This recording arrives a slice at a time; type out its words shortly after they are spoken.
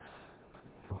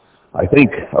I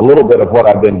think a little bit of what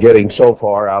I've been getting so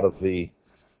far out of the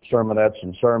sermonettes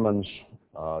and sermons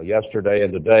yesterday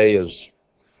and today is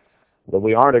that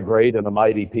we aren't a great and a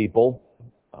mighty people,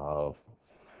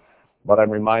 but I'm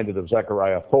reminded of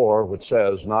Zechariah 4, which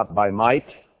says, "Not by might,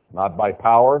 not by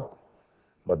power,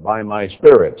 but by my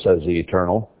Spirit, says the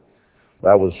Eternal."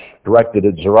 That was directed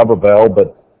at Zerubbabel,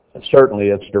 but certainly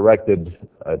it's directed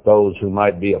at those who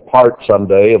might be a part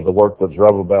someday of the work that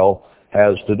Zerubbabel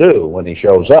has to do when he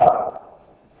shows up.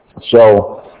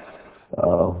 So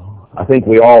I think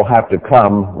we all have to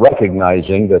come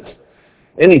recognizing that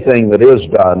anything that is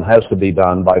done has to be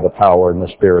done by the power and the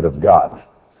Spirit of God.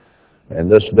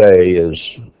 And this day is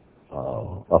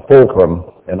a fulcrum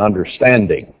in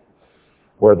understanding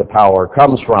where the power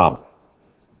comes from.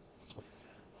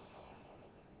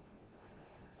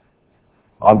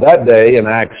 On that day in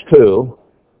Acts 2,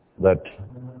 that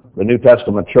the New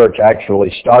Testament church actually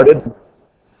started,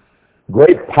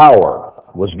 great power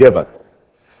was given,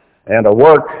 and a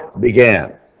work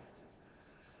began.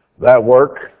 That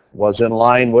work was in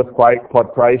line with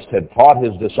what Christ had taught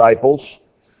his disciples.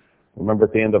 Remember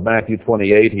at the end of Matthew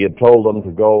 28, he had told them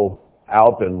to go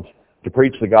out and to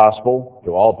preach the gospel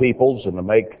to all peoples and to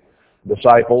make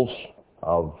disciples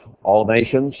of all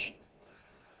nations.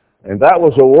 And that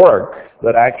was a work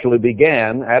that actually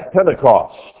began at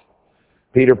Pentecost.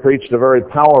 Peter preached a very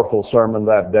powerful sermon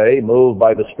that day, moved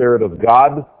by the Spirit of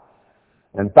God,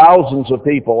 and thousands of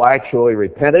people actually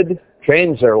repented,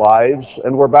 changed their lives,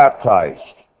 and were baptized.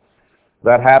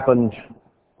 That happened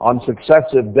on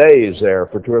successive days there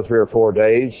for 2 or 3 or 4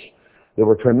 days. There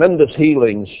were tremendous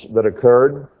healings that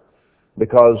occurred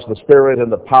because the Spirit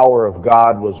and the power of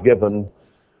God was given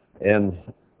in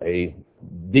a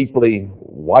deeply,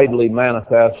 widely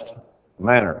manifest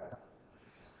manner.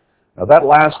 Now that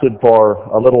lasted for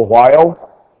a little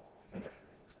while,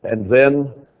 and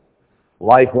then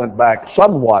life went back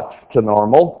somewhat to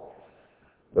normal.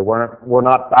 There were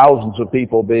not thousands of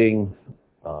people being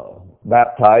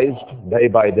baptized day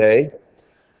by day.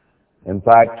 In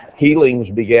fact, healings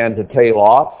began to tail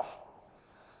off.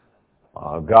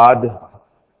 God,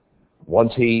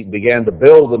 once he began to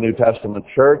build the New Testament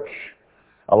church,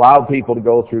 allowed people to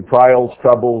go through trials,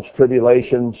 troubles,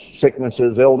 tribulations,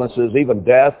 sicknesses, illnesses, even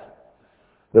death.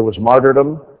 There was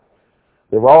martyrdom.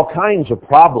 There were all kinds of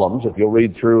problems, if you'll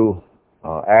read through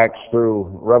Acts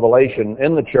through Revelation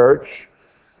in the church.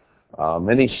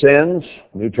 Many sins.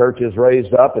 New churches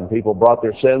raised up and people brought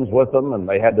their sins with them and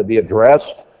they had to be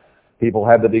addressed. People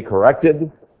had to be corrected.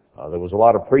 There was a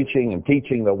lot of preaching and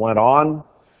teaching that went on.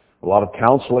 A lot of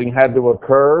counseling had to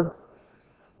occur.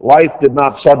 Life did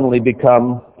not suddenly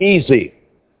become easy.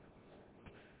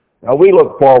 Now we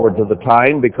look forward to the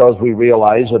time because we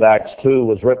realize that Acts 2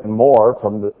 was written more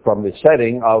from the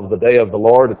setting of the day of the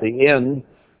Lord at the end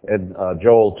in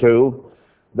Joel 2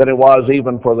 than it was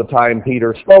even for the time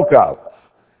Peter spoke of.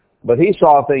 But he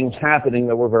saw things happening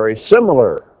that were very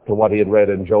similar to what he had read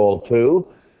in Joel 2.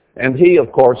 And he,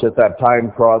 of course, at that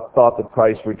time thought that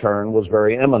Christ's return was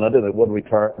very imminent and it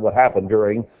would happen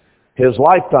during his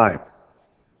lifetime.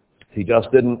 He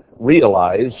just didn't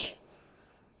realize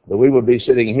that we would be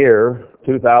sitting here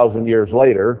 2,000 years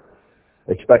later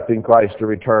expecting Christ to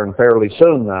return fairly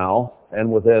soon now and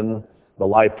within the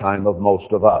lifetime of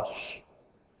most of us.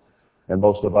 And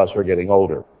most of us are getting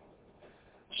older.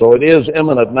 So it is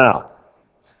imminent now.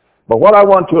 But what I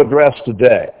want to address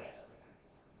today,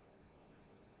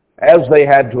 as they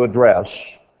had to address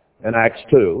in Acts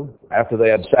 2, after they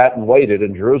had sat and waited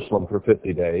in Jerusalem for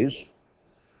 50 days,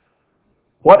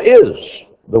 what is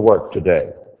the work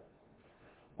today?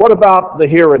 What about the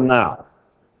here and now?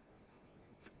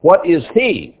 What is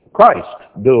he, Christ,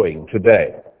 doing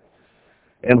today?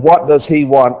 And what does he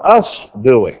want us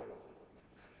doing?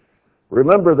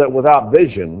 Remember that without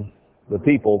vision, the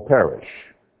people perish.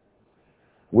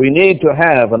 We need to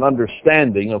have an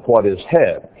understanding of what is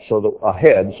ahead so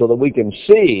that we can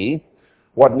see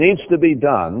what needs to be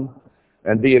done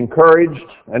and be encouraged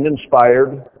and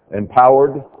inspired,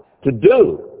 empowered to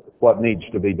do what needs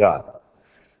to be done.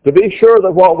 To be sure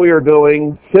that what we are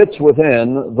doing fits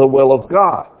within the will of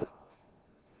God.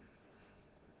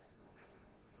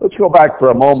 Let's go back for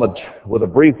a moment with a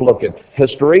brief look at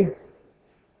history.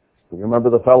 You remember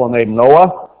the fellow named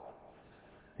Noah?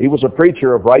 He was a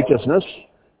preacher of righteousness,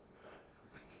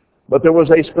 but there was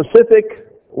a specific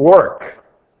work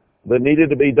that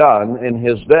needed to be done in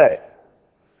his day.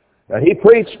 Now, he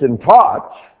preached and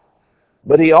taught,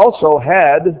 but he also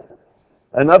had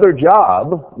another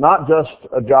job, not just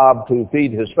a job to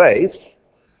feed his face,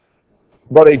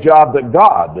 but a job that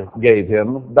God gave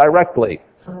him directly.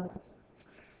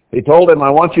 He told him, I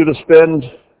want you to spend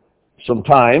some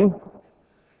time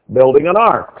building an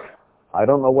ark. I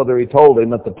don't know whether he told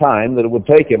him at the time that it would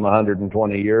take him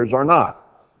 120 years or not.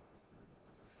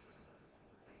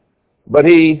 But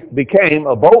he became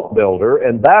a boat builder,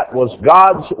 and that was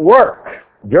God's work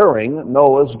during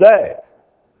Noah's day.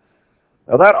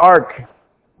 Now that ark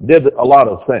did a lot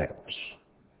of things.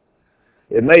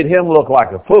 It made him look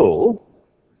like a fool,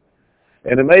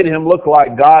 and it made him look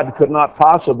like God could not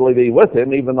possibly be with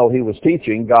him, even though he was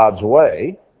teaching God's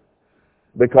way,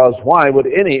 because why would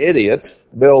any idiot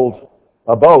build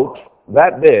a boat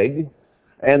that big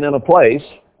and in a place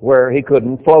where he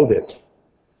couldn't float it?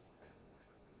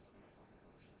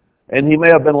 And he may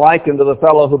have been likened to the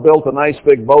fellow who built a nice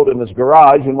big boat in his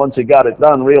garage, and once he got it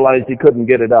done, realized he couldn't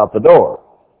get it out the door.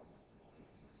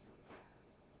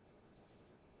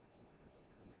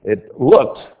 It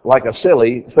looked like a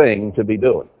silly thing to be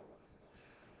doing.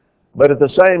 But at the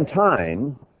same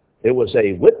time, it was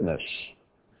a witness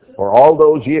for all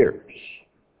those years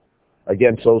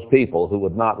against those people who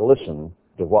would not listen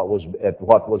to what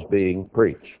was being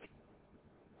preached.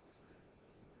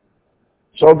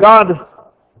 So God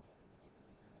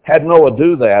had Noah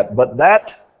do that, but that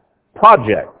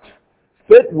project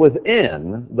fit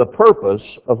within the purpose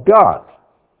of God.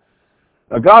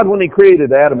 Now God, when he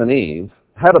created Adam and Eve,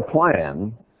 had a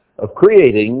plan of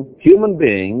creating human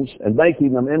beings and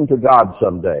making them into God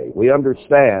someday. We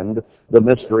understand the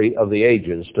mystery of the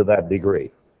ages to that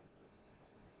degree.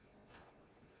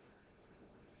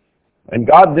 And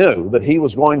God knew that he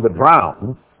was going to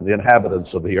drown the inhabitants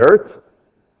of the earth,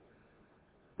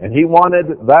 and he wanted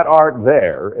that ark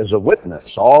there as a witness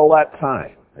all that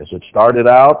time, as it started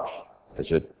out, as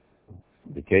it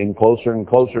became closer and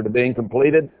closer to being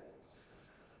completed,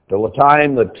 till the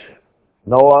time that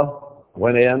Noah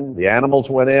went in, the animals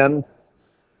went in,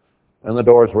 and the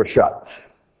doors were shut.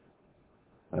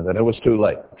 And then it was too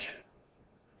late.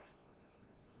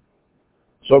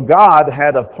 So God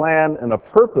had a plan and a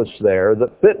purpose there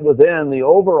that fit within the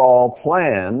overall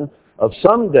plan of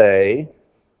someday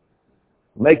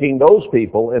making those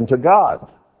people into God.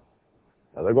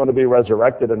 Now, they're going to be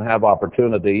resurrected and have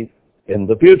opportunity in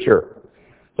the future.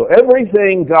 So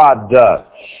everything God does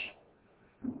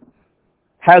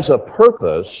has a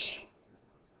purpose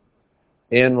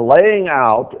in laying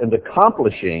out and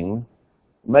accomplishing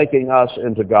making us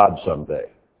into God someday.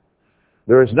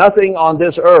 There is nothing on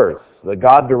this earth that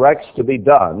God directs to be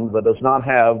done that does not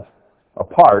have a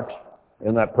part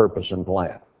in that purpose and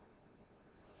plan.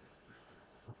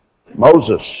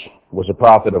 Moses was a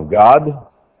prophet of God,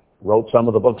 wrote some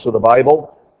of the books of the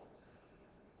Bible,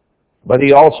 but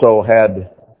he also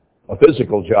had a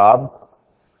physical job.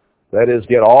 That is,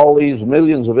 get all these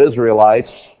millions of Israelites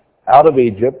out of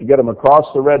Egypt, get them across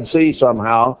the Red Sea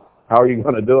somehow. How are you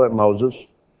going to do it, Moses?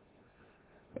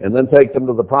 And then take them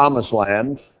to the Promised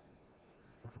Land.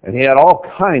 And he had all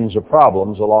kinds of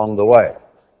problems along the way.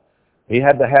 He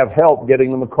had to have help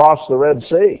getting them across the Red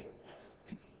Sea.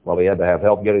 Well, he had to have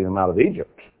help getting them out of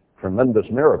Egypt. Tremendous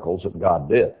miracles that God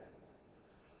did.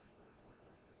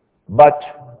 But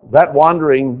that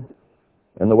wandering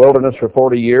in the wilderness for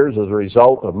 40 years as a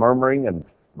result of murmuring and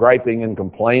griping and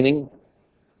complaining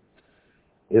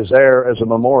is there as a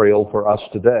memorial for us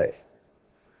today.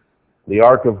 The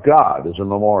Ark of God is a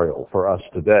memorial for us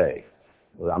today.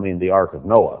 I mean, the Ark of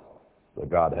Noah that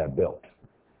God had built.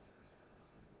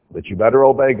 But you better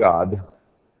obey God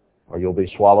or you'll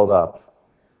be swallowed up.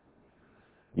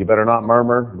 You better not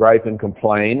murmur, gripe, and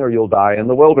complain or you'll die in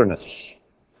the wilderness.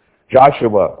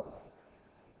 Joshua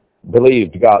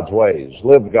believed God's ways,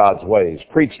 lived God's ways,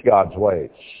 preached God's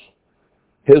ways.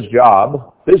 His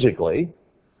job, physically,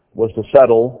 was to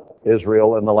settle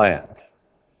Israel in the land,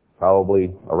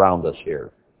 probably around us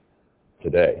here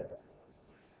today.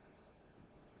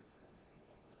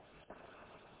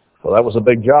 So that was a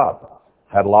big job.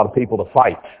 Had a lot of people to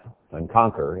fight and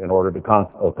conquer in order to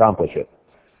accomplish it.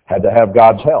 Had to have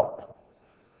God's help.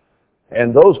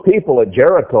 And those people at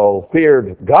Jericho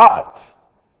feared God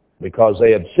because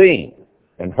they had seen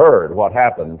and heard what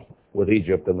happened with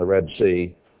Egypt and the Red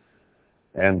Sea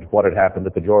and what had happened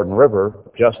at the Jordan River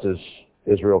just as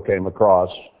Israel came across,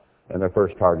 and their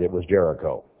first target was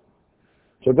Jericho.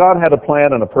 So God had a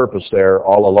plan and a purpose there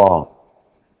all along.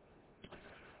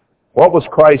 What was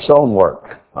Christ's own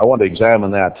work? I want to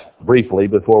examine that briefly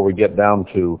before we get down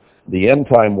to the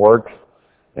end-time work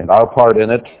and our part in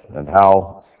it and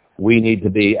how we need to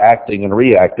be acting and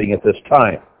reacting at this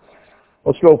time.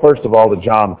 Let's go first of all to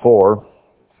John 4.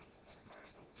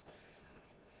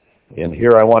 And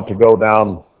here I want to go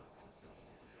down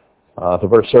to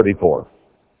verse 34.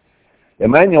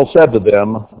 Emmanuel said to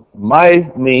them, "My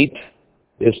meat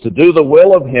is to do the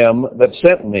will of him that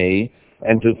sent me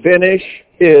and to finish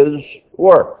his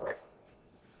work.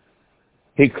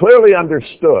 He clearly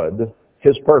understood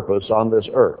his purpose on this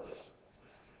earth,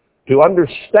 to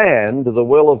understand the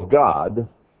will of God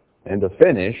and to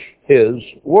finish his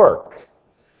work.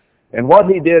 And what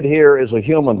he did here as a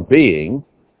human being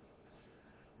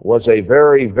was a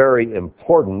very, very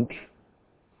important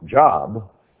job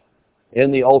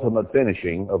in the ultimate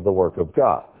finishing of the work of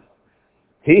God.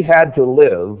 He had to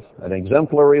live an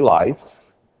exemplary life,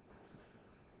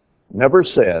 never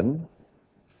sin,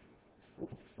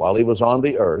 while he was on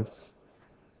the earth,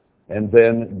 and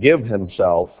then give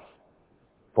himself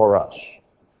for us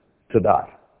to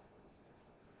die.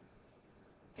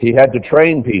 He had to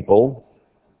train people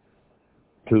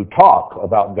to talk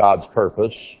about God's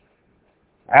purpose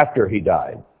after he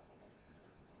died.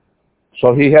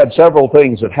 So he had several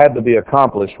things that had to be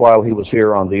accomplished while he was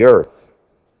here on the earth.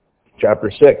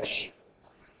 Chapter 6,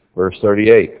 verse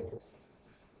 38.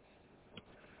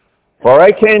 For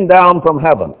I came down from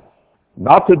heaven,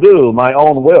 not to do my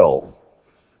own will,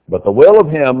 but the will of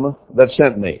him that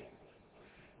sent me.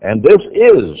 And this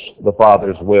is the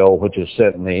Father's will which has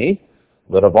sent me,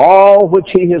 that of all which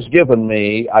he has given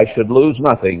me I should lose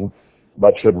nothing,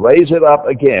 but should raise it up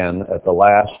again at the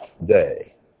last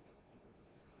day.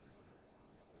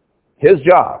 His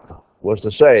job was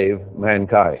to save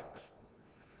mankind,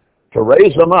 to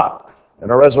raise them up in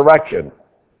a resurrection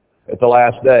at the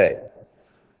last day.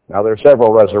 Now, there are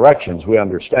several resurrections, we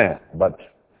understand, but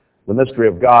the mystery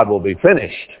of God will be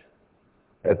finished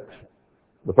at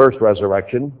the first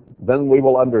resurrection. Then we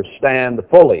will understand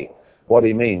fully what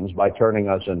he means by turning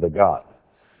us into God.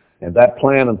 And that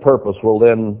plan and purpose will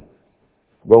then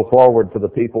go forward for the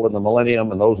people in the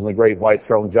millennium and those in the great white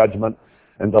throne judgment.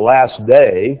 And the last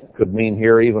day could mean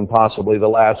here even possibly the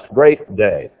last great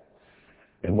day,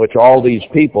 in which all these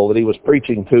people that he was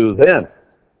preaching to then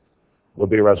would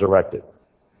be resurrected.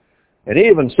 And he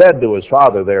even said to his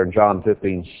Father there in John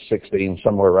 15:16,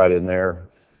 somewhere right in there,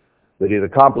 that he had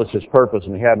accomplished his purpose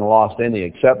and he hadn't lost any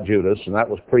except Judas, and that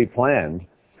was pre-planned.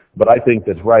 But I think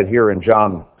that right here in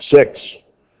John 6,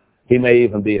 he may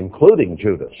even be including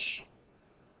Judas.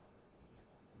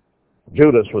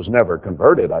 Judas was never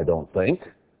converted, I don't think.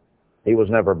 He was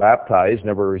never baptized,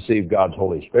 never received God's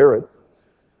Holy Spirit.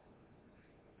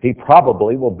 He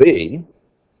probably will be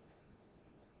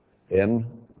in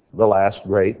the last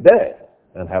great day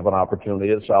and have an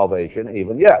opportunity at salvation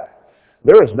even yet.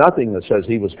 There is nothing that says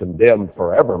he was condemned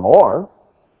forevermore,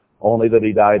 only that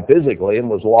he died physically and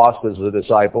was lost as a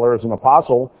disciple or as an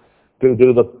apostle to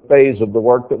do the phase of the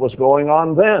work that was going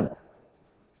on then.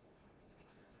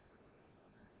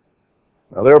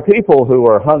 Now, there are people who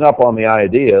are hung up on the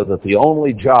idea that the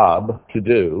only job to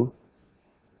do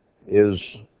is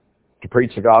to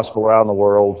preach the gospel around the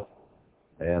world,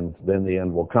 and then the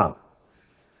end will come.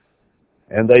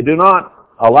 And they do not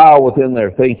allow within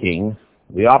their thinking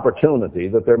the opportunity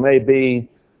that there may be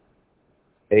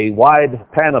a wide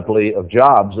panoply of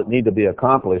jobs that need to be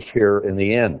accomplished here in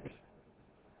the end.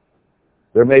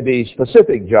 There may be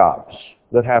specific jobs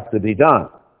that have to be done.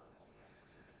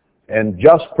 And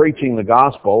just preaching the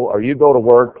gospel, or you go to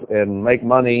work and make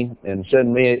money and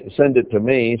send it to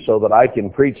me so that I can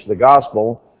preach the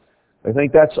gospel, I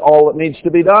think that's all that needs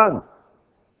to be done.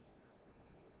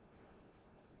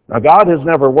 Now, God has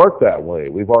never worked that way.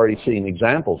 We've already seen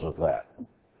examples of that.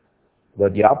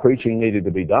 That, yeah, preaching needed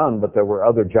to be done, but there were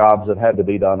other jobs that had to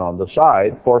be done on the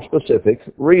side for specific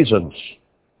reasons.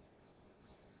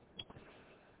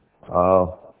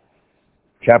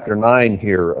 Chapter 9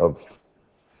 here of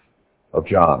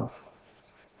John,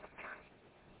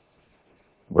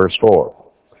 verse 4.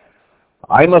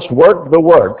 I must work the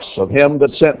works of him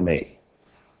that sent me,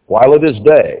 while it is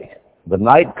day. The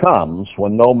night comes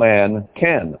when no man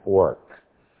can work.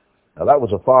 Now that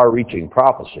was a far-reaching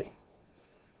prophecy.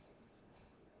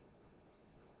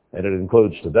 And it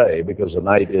includes today, because the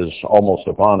night is almost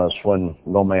upon us when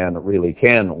no man really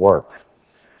can work.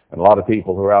 And a lot of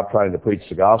people who are out trying to preach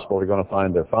the gospel are going to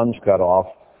find their funds cut off,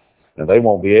 and they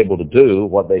won't be able to do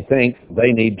what they think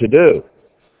they need to do.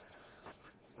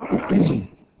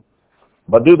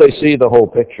 But do they see the whole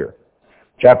picture?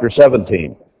 Chapter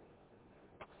 17,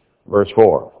 verse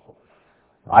 4.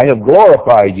 I have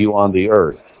glorified you on the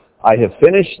earth. I have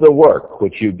finished the work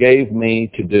which you gave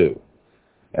me to do.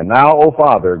 And now, O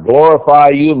Father, glorify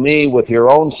you me with your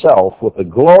own self, with the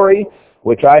glory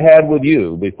which I had with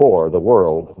you before the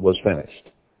world was finished.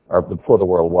 Or before the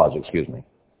world was, excuse me.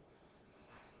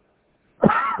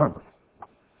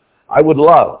 I would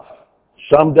love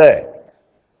someday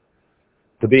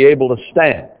to be able to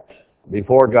stand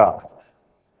before God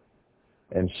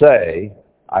and say,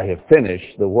 I have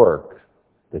finished the work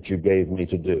that you gave me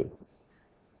to do.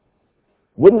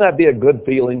 Wouldn't that be a good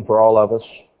feeling for all of us?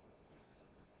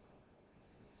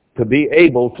 To be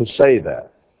able to say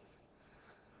that.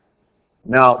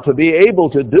 Now, to be able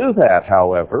to do that,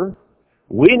 however,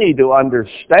 we need to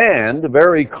understand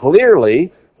very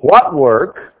clearly what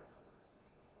work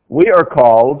we are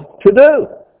called to do,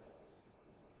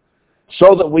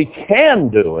 so that we can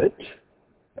do it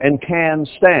and can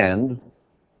stand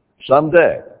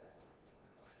someday.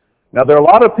 Now, there are a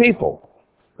lot of people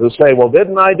who say, well,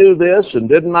 didn't I do this and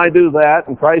didn't I do that?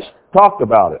 And Christ talked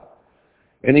about it.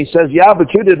 And he says, yeah,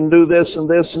 but you didn't do this and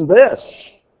this and this.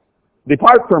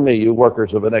 Depart from me, you workers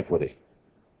of iniquity.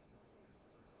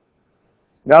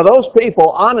 Now, those people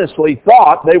honestly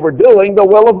thought they were doing the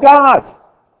will of God.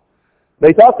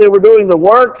 They thought they were doing the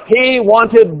work he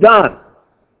wanted done.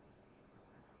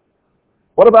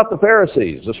 What about the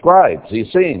Pharisees, the scribes, the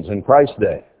Essenes in Christ's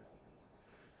day?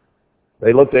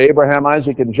 They looked at Abraham,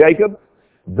 Isaac, and Jacob.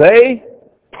 They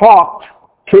talked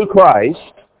to Christ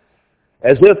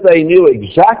as if they knew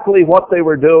exactly what they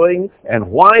were doing and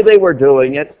why they were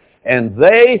doing it, and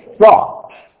they thought,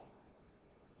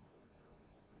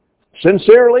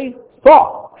 sincerely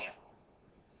thought,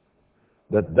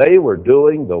 that they were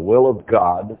doing the will of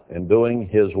God and doing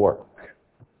his work.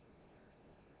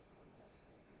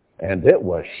 And it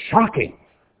was shocking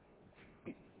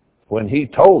when he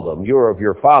told them, you're of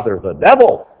your father the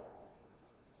devil.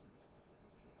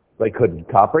 They couldn't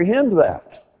comprehend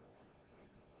that.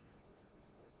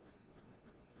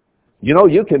 You know,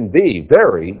 you can be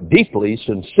very deeply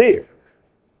sincere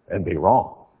and be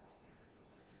wrong.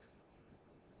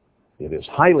 It is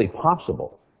highly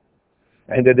possible.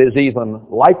 And it is even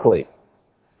likely,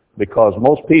 because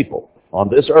most people on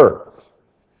this earth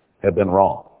have been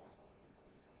wrong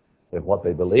in what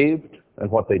they believed and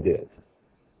what they did,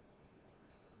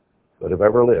 that have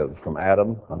ever lived from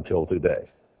Adam until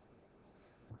today.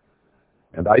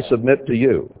 And I submit to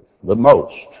you, the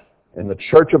most in the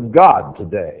church of God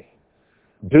today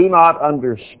do not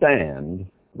understand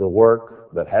the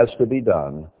work that has to be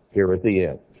done here at the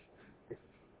end.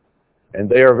 And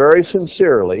they are very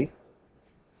sincerely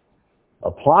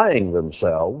applying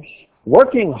themselves,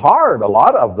 working hard, a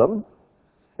lot of them,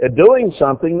 at doing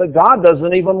something that God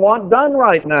doesn't even want done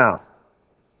right now.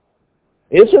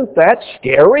 Isn't that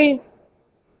scary?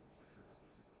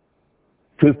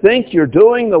 To think you're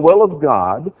doing the will of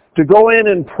God, to go in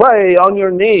and pray on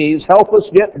your knees, help us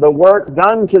get the work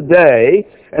done today,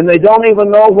 and they don't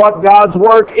even know what God's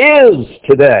work is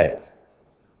today.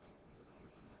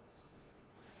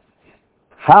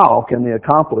 How can they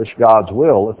accomplish God's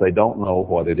will if they don't know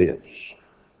what it is?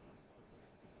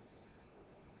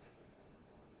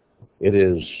 It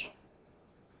is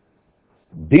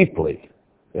deeply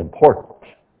important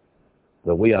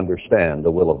that we understand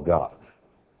the will of God,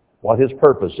 what his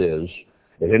purpose is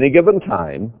at any given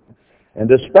time, and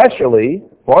especially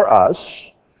for us,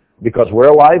 because we're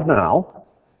alive now,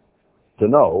 to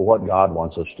know what God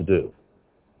wants us to do,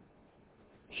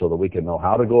 so that we can know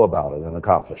how to go about it and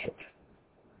accomplish it.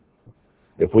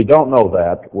 If we don't know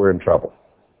that, we're in trouble.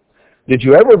 Did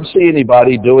you ever see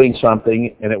anybody doing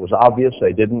something and it was obvious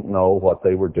they didn't know what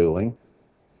they were doing?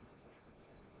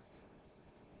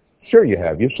 Sure you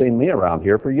have. You've seen me around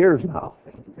here for years now.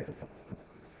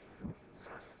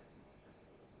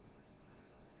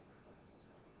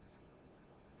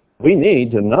 We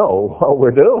need to know what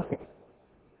we're doing.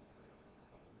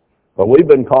 But we've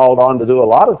been called on to do a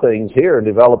lot of things here in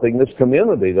developing this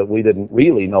community that we didn't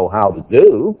really know how to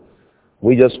do.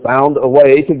 We just found a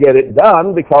way to get it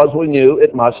done because we knew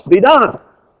it must be done.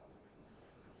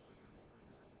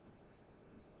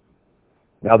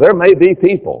 Now, there may be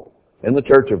people in the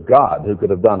Church of God who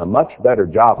could have done a much better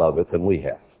job of it than we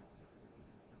have.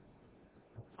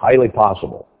 Highly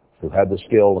possible, who had the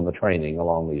skill and the training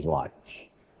along these lines.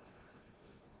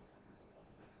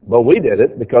 But we did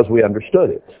it because we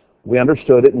understood it. We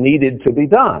understood it needed to be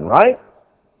done, right?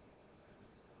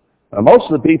 Now,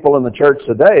 most of the people in the church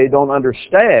today don't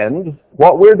understand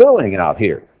what we're doing out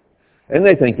here. And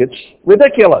they think it's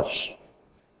ridiculous.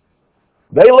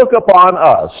 They look upon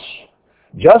us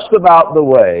just about the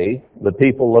way the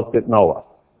people looked at Noah.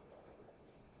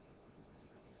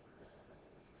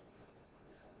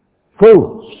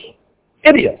 Fools.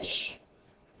 Idiots.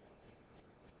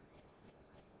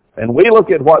 And we look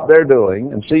at what they're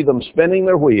doing and see them spinning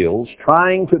their wheels,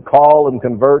 trying to call and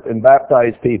convert and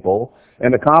baptize people,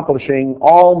 and accomplishing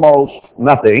almost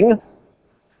nothing,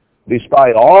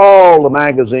 despite all the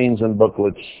magazines and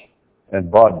booklets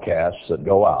and broadcasts that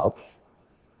go out.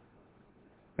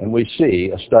 And we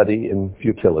see a study in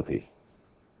futility.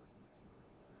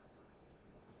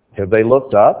 Have they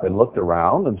looked up and looked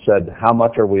around and said, how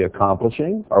much are we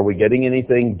accomplishing? Are we getting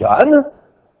anything done?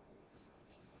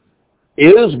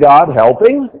 Is God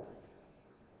helping?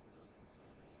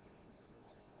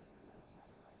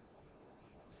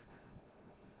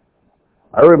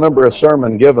 I remember a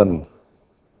sermon given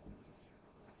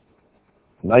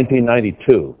in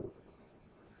 1992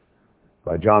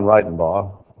 by John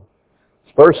Reitenbaugh.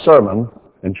 His first sermon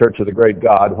in Church of the Great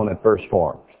God when it first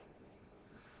formed.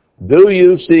 Do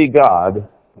you see God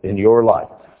in your life?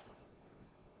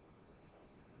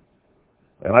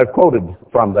 And I've quoted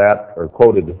from that, or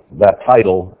quoted that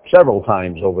title several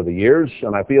times over the years,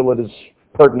 and I feel it is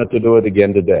pertinent to do it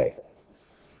again today.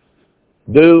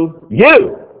 Do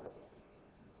you,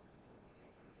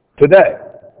 today,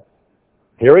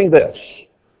 hearing this,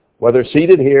 whether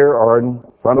seated here or in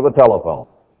front of a telephone,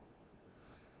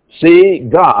 see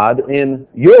God in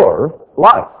your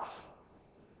life?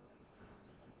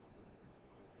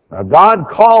 Now, God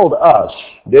called us,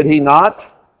 did He not,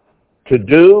 to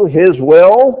do His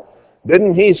will?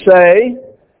 Didn't He say,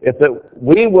 if that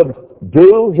we would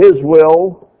do His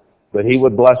will, that He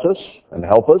would bless us and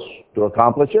help us to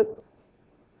accomplish it?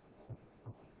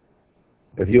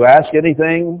 If you ask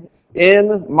anything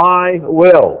in my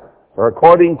will, or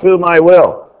according to my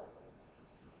will,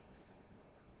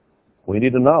 we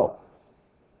need to know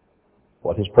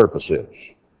what His purpose is.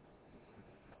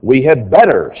 We had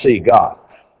better see God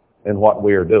in what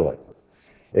we are doing.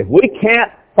 If we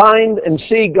can't find and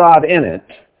see God in it,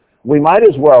 we might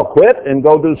as well quit and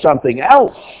go do something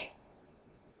else.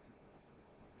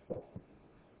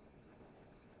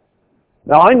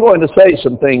 Now, I'm going to say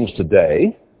some things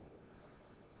today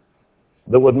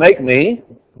that would make me,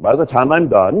 by the time I'm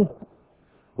done,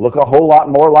 look a whole lot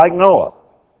more like Noah.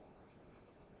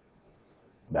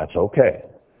 That's okay.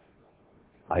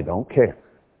 I don't care.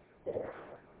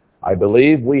 I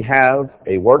believe we have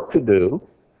a work to do,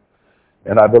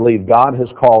 and I believe God has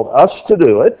called us to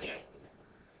do it,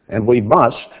 and we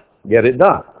must get it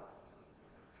done.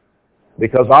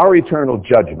 Because our eternal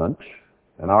judgment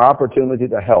and our opportunity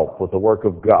to help with the work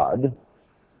of God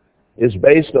is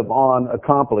based upon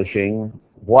accomplishing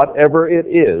whatever it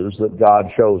is that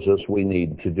God shows us we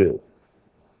need to do.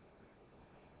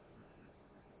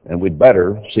 And we'd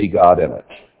better see God in it.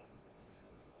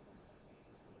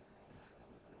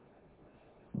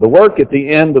 The work at the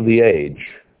end of the age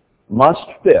must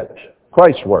fit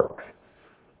Christ's work.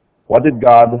 What did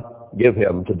God give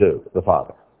Him to do, the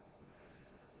Father?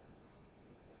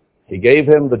 He gave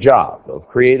Him the job of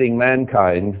creating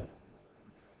mankind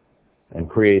and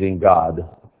creating God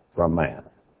from man.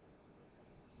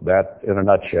 That, in a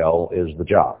nutshell, is the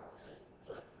job.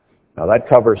 Now, that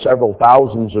covers several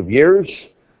thousands of years.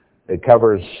 It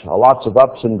covers lots of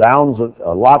ups and downs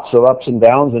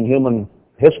in human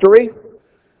history.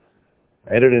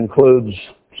 And it includes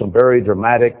some very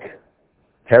dramatic,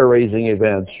 hair-raising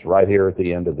events right here at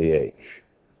the end of the age.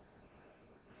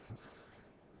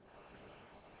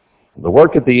 The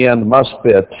work at the end must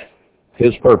fit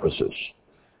His purposes.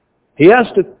 He has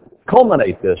to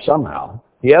culminate this somehow.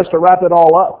 He has to wrap it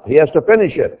all up. He has to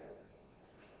finish it.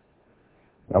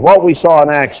 Now, what we saw in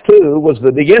Acts 2 was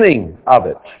the beginning of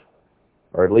it,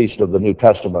 or at least of the New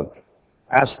Testament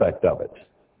aspect of it.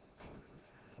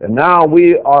 And now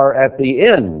we are at the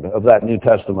end of that New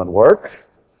Testament work,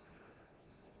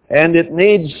 and it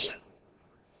needs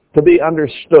to be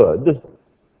understood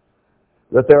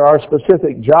that there are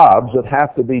specific jobs that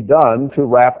have to be done to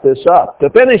wrap this up, to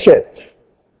finish it.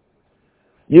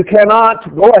 You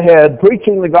cannot go ahead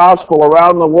preaching the gospel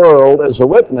around the world as a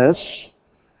witness,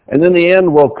 and then the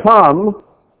end will come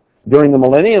during the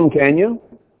millennium, can you?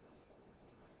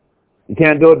 You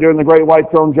can't do it during the great white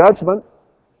throne judgment.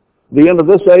 The end of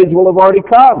this age will have already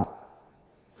come.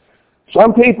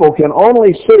 Some people can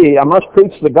only see, I must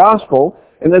preach the gospel,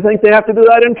 and they think they have to do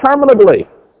that interminably,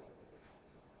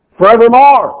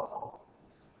 forevermore.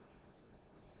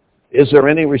 Is there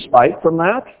any respite from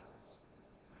that?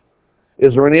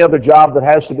 Is there any other job that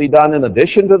has to be done in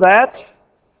addition to that?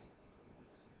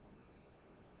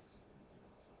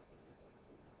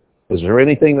 Is there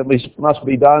anything that must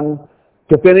be done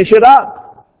to finish it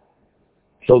up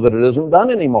so that it isn't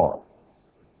done anymore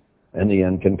and the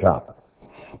end can come?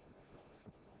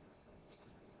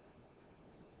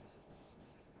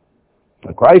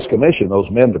 Now, Christ commissioned those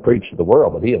men to preach to the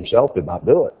world, but He Himself did not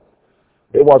do it.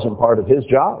 It wasn't part of His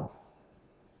job.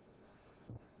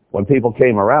 When people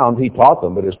came around, He taught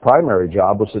them, but His primary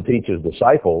job was to teach His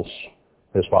disciples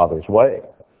His Father's way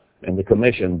and to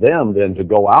commission them then to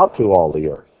go out to all the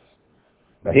earth.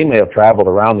 Now, He may have traveled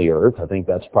around the earth. I think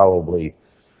that's probably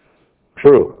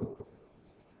true.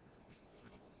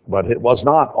 But it was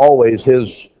not always His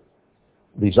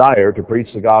desire to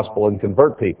preach the gospel and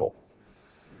convert people.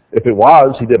 If it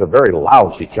was, He did a very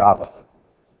lousy job of it.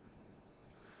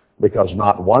 because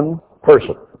not one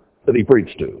person that he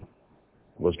preached to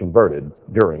was converted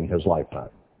during his lifetime.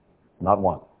 Not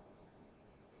one.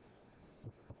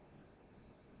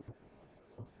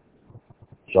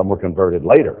 Some were converted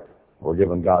later, were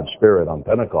given God's Spirit on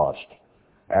Pentecost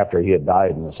after he had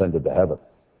died and ascended to heaven.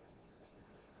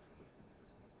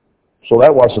 So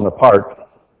that wasn't a part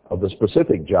of the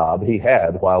specific job he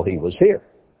had while he was here.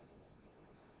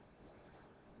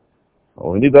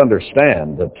 Well, we need to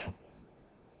understand that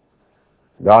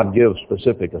God gives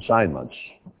specific assignments,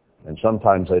 and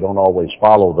sometimes they don't always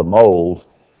follow the mold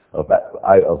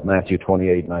of Matthew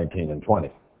 28, 19, and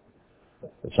 20.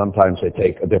 But sometimes they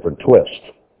take a different twist.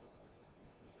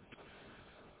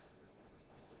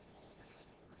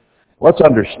 Let's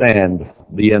understand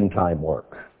the end-time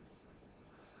work.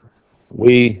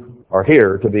 We are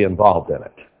here to be involved in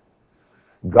it.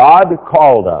 God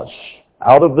called us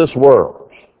out of this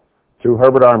world through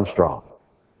Herbert Armstrong.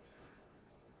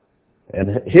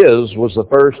 And his was the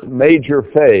first major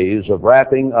phase of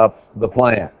wrapping up the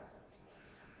plan.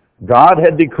 God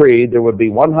had decreed there would be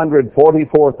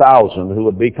 144,000 who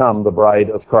would become the bride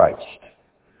of Christ.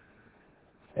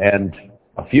 And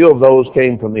a few of those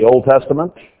came from the Old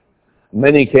Testament.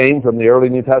 Many came from the early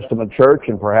New Testament church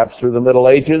and perhaps through the Middle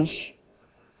Ages.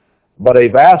 But a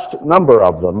vast number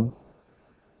of them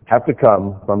have to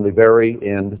come from the very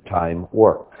end time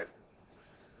work.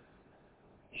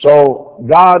 So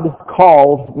God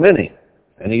called many,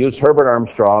 and he used Herbert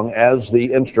Armstrong as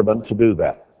the instrument to do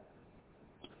that.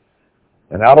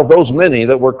 And out of those many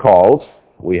that were called,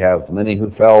 we have many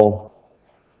who fell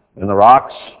in the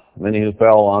rocks, many who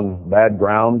fell on bad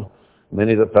ground,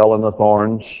 many that fell in the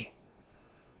thorns.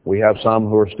 We have some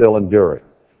who are still enduring.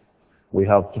 We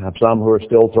have some who are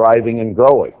still thriving and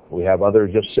growing. We have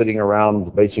others just sitting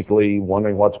around basically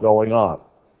wondering what's going on.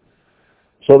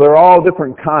 So there are all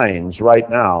different kinds right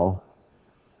now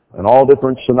and all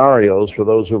different scenarios for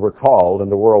those who were called in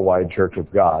the worldwide Church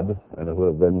of God and who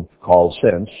have been called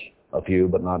since, a few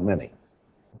but not many.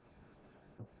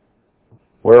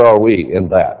 Where are we in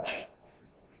that?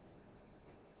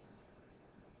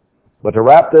 But to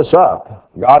wrap this up,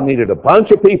 God needed a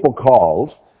bunch of people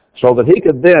called so that he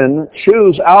could then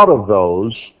choose out of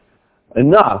those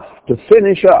enough to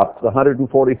finish up the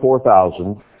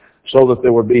 144,000 so that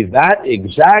there would be that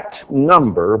exact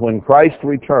number when Christ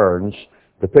returns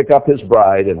to pick up his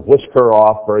bride and whisk her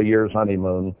off for a year's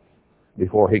honeymoon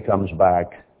before he comes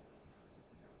back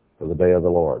for the day of the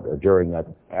Lord, or during that,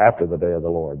 after the day of the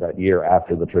Lord, that year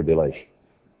after the tribulation.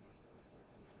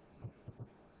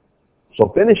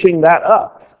 So finishing that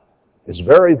up is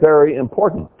very, very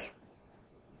important.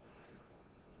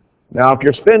 Now, if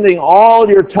you're spending all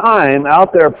your time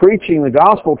out there preaching the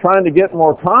gospel, trying to get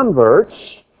more converts,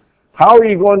 how are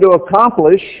you going to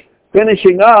accomplish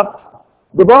finishing up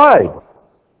the bride?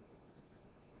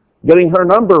 Getting her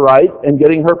number right and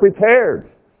getting her prepared.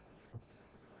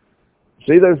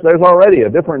 See, there's already a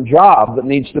different job that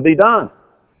needs to be done.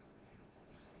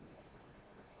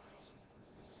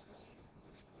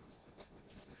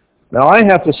 Now, I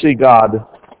have to see God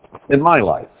in my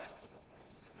life.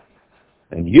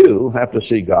 And you have to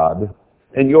see God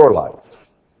in your life.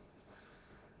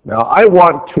 Now, I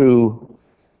want to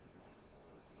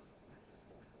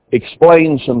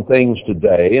explain some things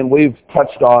today, and we've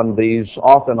touched on these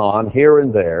off and on here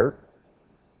and there.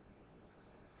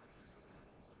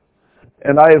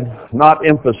 And I've not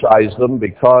emphasized them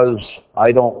because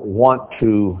I don't want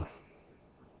to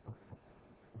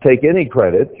take any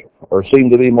credit or seem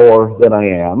to be more than I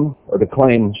am or to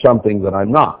claim something that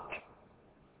I'm not.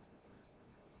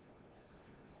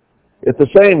 At the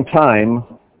same time,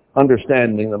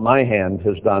 understanding that my hand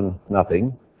has done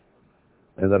nothing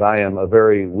and that I am a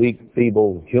very weak,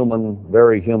 feeble,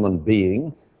 very human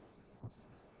being,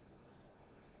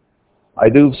 I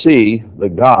do see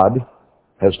that God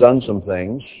has done some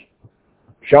things,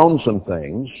 shown some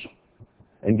things,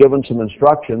 and given some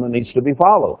instruction that needs to be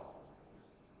followed.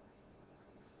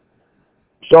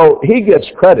 So he gets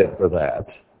credit for that.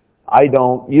 I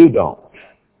don't, you don't.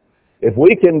 If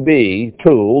we can be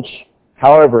tools,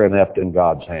 however inept in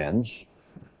God's hands,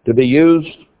 to be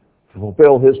used to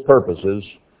fulfill his purposes,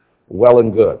 well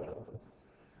and good.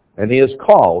 And he is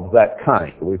called that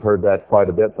kind. We've heard that quite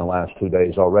a bit in the last 2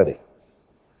 days already.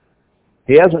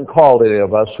 He hasn't called any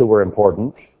of us who were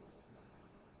important,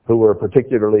 who were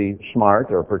particularly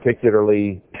smart or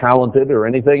particularly talented or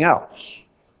anything else.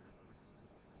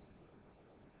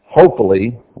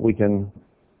 Hopefully, we can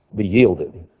be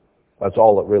yielded. That's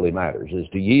all that really matters, is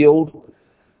to yield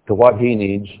to what he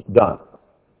needs done.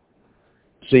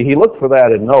 See, he looked for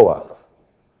that in Noah.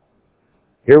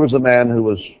 Here was a man who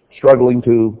was struggling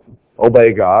to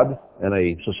obey God in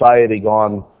a society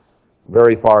gone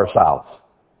very far south.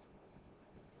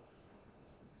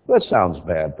 That sounds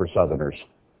bad for Southerners.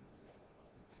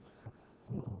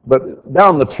 But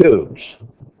down the tubes,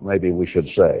 maybe we should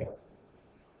say.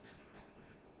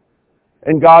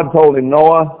 And God told him,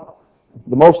 Noah,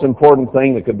 the most important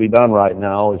thing that could be done right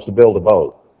now is to build a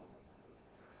boat.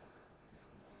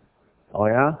 Oh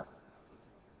yeah?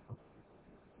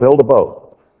 Build a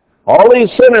boat. All these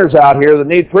sinners out here that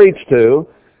need preached to,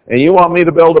 and you want me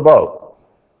to build a boat.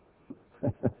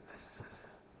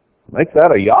 Make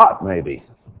that a yacht, maybe.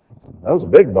 That was a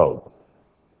big boat.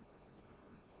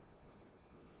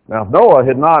 Now, if Noah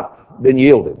had not been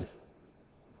yielded,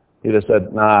 he'd have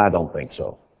said, nah, I don't think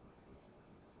so.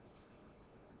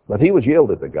 But he was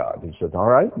yielded to God. He said, all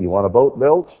right, you want a boat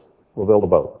built? We'll build a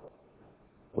boat.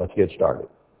 Let's get started.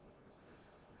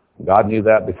 God knew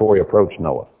that before he approached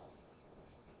Noah.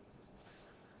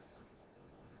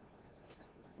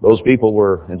 Those people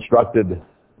were instructed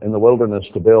in the wilderness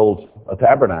to build a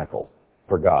tabernacle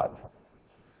for God.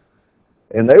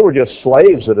 And they were just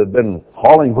slaves that had been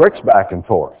hauling bricks back and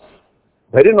forth.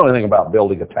 They didn't know anything about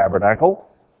building a tabernacle.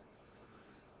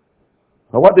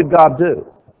 Now what did God do?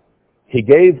 He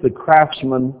gave the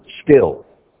craftsmen skill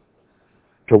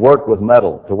to work with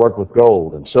metal, to work with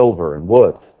gold and silver and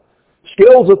wood.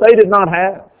 Skills that they did not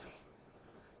have.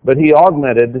 But he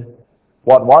augmented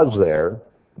what was there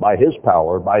by his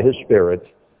power, by his spirit,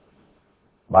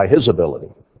 by his ability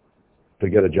to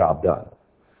get a job done.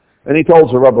 And he told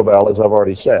Zerubbabel, as I've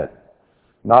already said,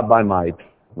 not by might,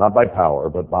 not by power,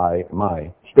 but by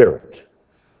my spirit.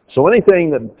 So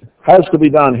anything that has to be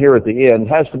done here at the end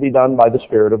has to be done by the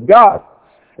Spirit of God.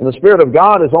 And the Spirit of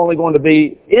God is only going to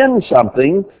be in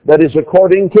something that is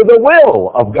according to the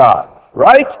will of God,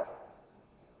 right?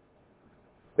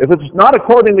 If it's not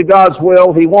according to God's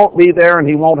will, he won't be there and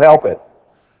he won't help it.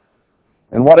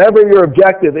 And whatever your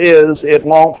objective is, it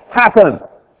won't happen.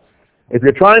 If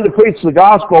you're trying to preach the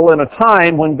gospel in a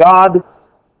time when God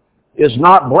is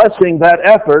not blessing that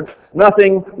effort,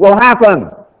 nothing will happen.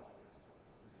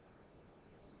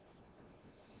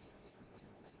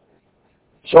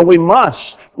 So we must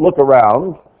look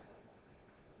around,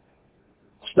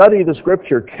 study the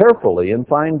Scripture carefully, and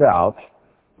find out,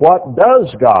 what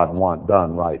does God want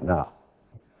done right now?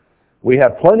 We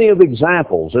have plenty of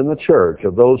examples in the church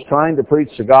of those trying to preach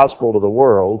the gospel to the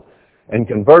world and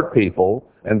convert people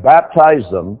and baptize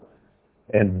them,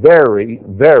 and very,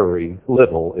 very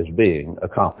little is being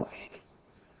accomplished.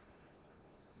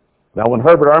 Now, when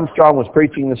Herbert Armstrong was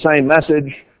preaching the same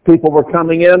message, people were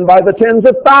coming in by the tens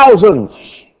of thousands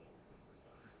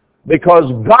because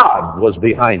God was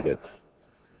behind it.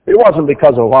 It wasn't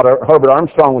because of what Herbert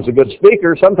Armstrong was a good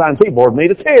speaker. Sometimes he bored me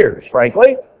to tears,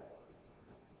 frankly.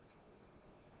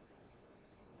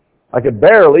 I could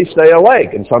barely stay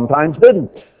awake, and sometimes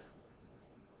didn't.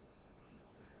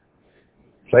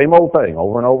 Same old thing,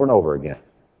 over and over and over again.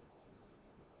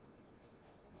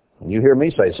 And you hear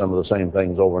me say some of the same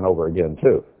things over and over again,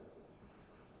 too.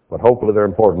 But hopefully they're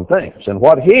important things. And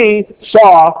what he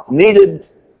saw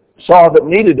that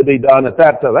needed to be done at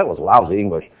that time, that was lousy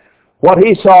English. What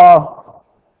he saw,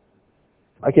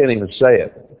 I can't even say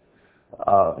it.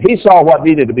 He saw what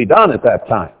needed to be done at that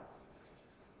time.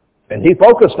 And he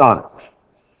focused on it.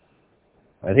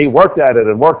 And he worked at it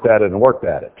and worked at it and worked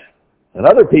at it. And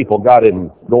other people got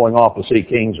him going off to see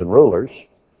kings and rulers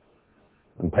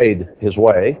and paid his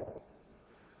way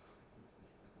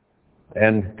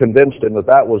and convinced him that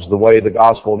that was the way the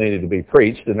gospel needed to be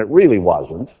preached, and it really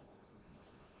wasn't.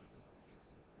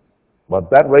 But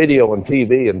that radio and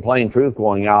TV and plain truth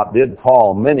going out did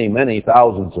call many, many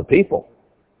thousands of people.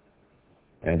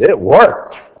 And it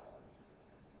worked.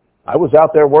 I was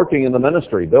out there working in the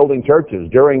ministry, building churches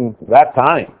during that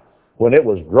time when it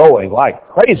was growing like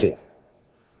crazy.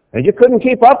 And you couldn't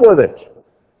keep up with it.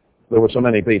 There were so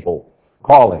many people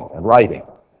calling and writing.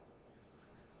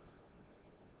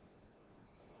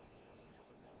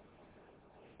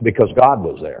 Because God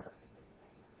was there.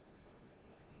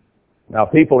 Now,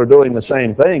 people are doing the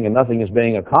same thing and nothing is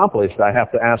being accomplished. I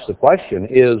have to ask the question,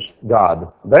 is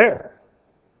God there?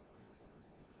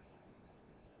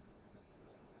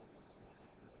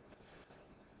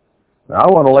 Now, I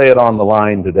want to lay it on the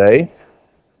line today.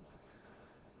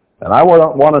 And I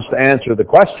want us to answer the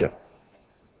question,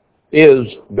 is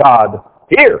God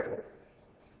here?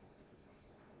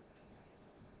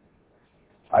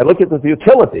 I look at the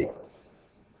futility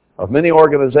of many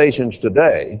organizations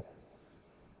today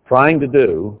trying to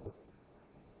do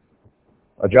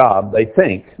a job they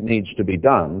think needs to be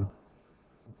done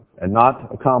and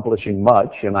not accomplishing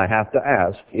much, and I have to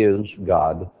ask, is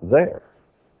God there?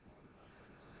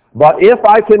 But if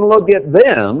I can look at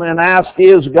them and ask,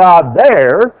 is God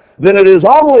there? Then it is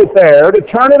only fair to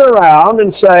turn it around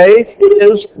and say,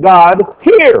 is God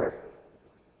here?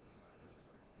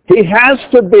 He has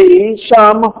to be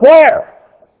somewhere.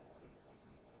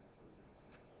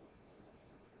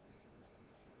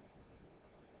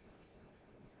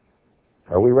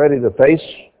 Are we ready to face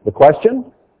the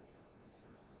question?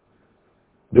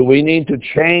 Do we need to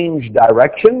change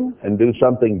direction and do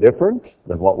something different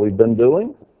than what we've been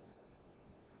doing?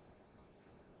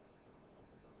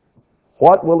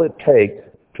 What will it take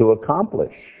to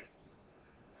accomplish?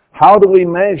 How do we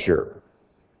measure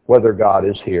whether God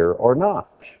is here or not?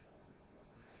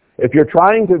 If you're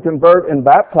trying to convert and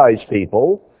baptize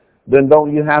people, then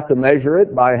don't you have to measure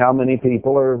it by how many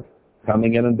people are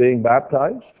coming in and being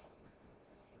baptized?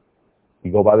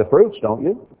 You go by the fruits, don't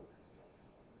you?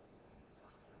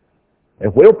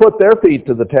 If we'll put their feet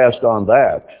to the test on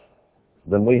that,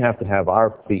 then we have to have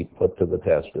our feet put to the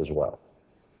test as well.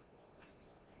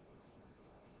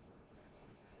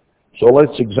 So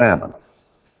let's examine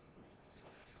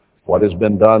what has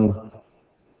been done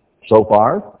so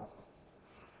far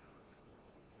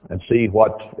and see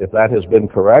if that has been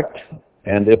correct,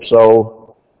 and if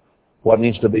so, what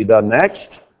needs to be done next,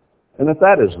 and if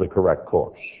that is the correct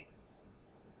course.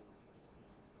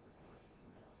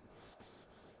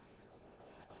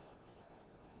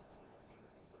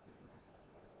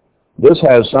 This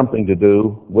has something to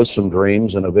do with some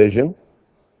dreams and a vision.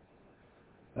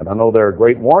 And I know there are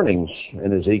great warnings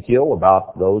in Ezekiel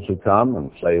about those who come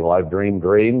and say, well, I've dreamed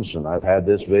dreams and I've had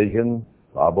this vision,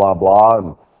 blah, blah, blah.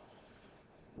 And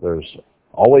there's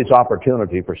always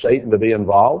opportunity for Satan to be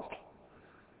involved.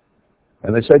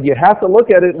 And they said you have to look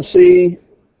at it and see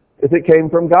if it came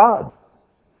from God.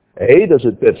 A, does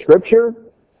it fit Scripture?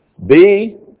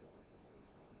 B,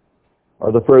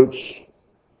 are the fruits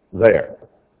there?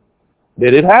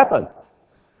 Did it happen?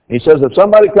 He says if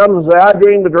somebody comes and says, I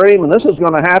dreamed a dream and this is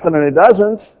going to happen and it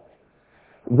doesn't,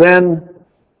 then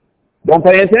don't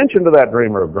pay attention to that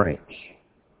dreamer of dreams.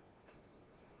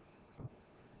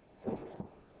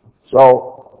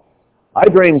 So I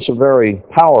dreamed some very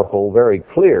powerful, very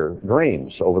clear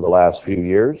dreams over the last few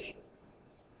years.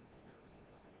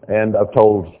 And I've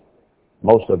told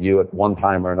most of you at one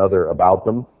time or another about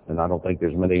them, and I don't think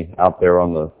there's many out there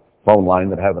on the phone line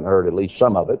that haven't heard at least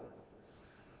some of it.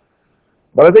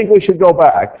 But I think we should go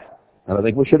back, and I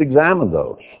think we should examine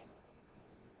those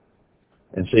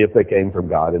and see if they came from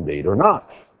God indeed or not.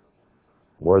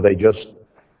 Were they just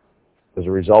as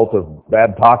a result of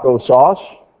bad taco sauce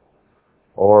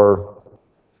or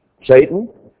Satan,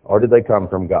 or did they come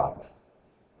from God?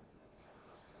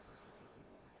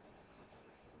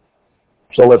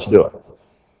 So let's do it.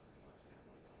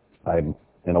 I'm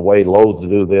in a way loath to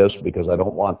do this because I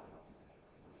don't want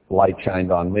light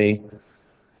shined on me.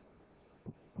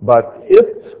 But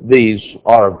if these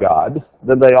are of God,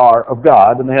 then they are of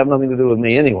God, and they have nothing to do with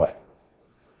me anyway.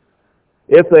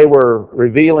 If they were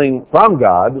revealing from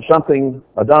God something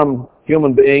a dumb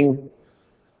human being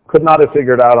could not have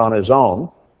figured out on his own,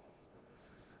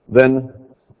 then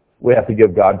we have to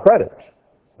give God credit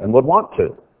and would want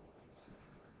to.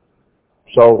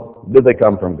 So, did they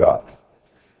come from God?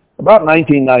 About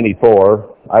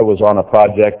 1994, I was on a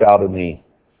project out in the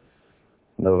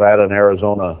Nevada and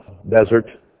Arizona desert,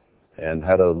 and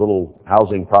had a little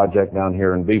housing project down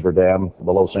here in Beaver Dam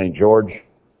below St. George,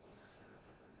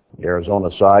 the Arizona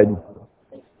side.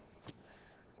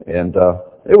 And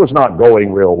it was not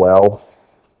going real well.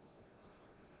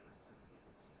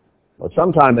 But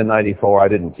sometime in 94, I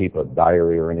didn't keep a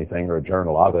diary or anything or a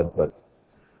journal of it, but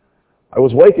I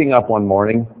was waking up one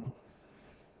morning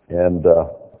and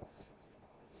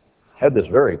had this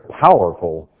very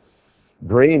powerful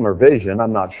dream or vision.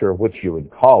 I'm not sure which you would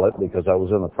call it because I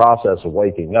was in the process of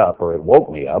waking up, or it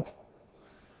woke me up.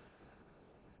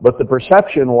 But the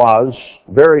perception was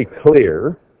very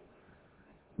clear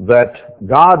that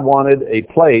God wanted a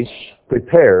place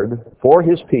prepared for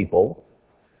His people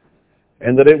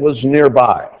and that it was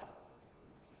nearby.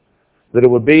 That it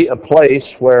would be a place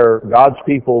where God's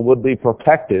people would be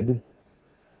protected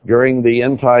during the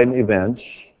end time events,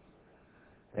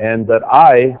 and that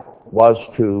I was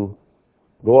to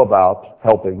go about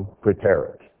helping prepare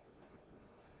it.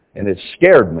 And it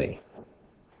scared me.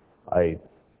 I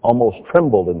almost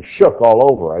trembled and shook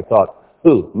all over. I thought,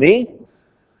 who, me?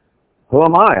 Who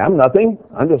am I? I'm nothing.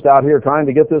 I'm just out here trying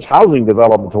to get this housing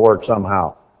development to work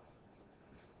somehow.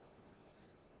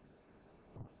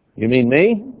 You mean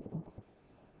me?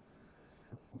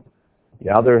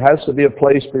 Yeah, there has to be a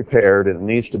place prepared, and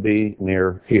it needs to be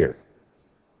near here.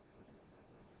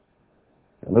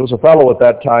 And there was a fellow at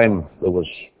that time that was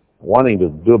wanting to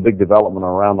do a big development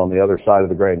around on the other side of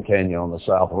the Grand Canyon on the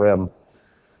south rim.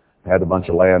 Had a bunch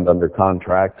of land under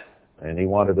contract, and he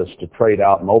wanted us to trade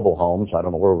out mobile homes. I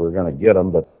don't know where we were going to get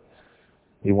them, but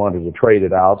he wanted to trade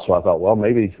it out. So I thought, well,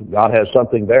 maybe God has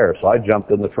something there. So I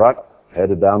jumped in the truck,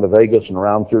 headed down to Vegas and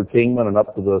around through Kingman and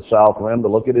up to the south rim to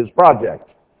look at his project.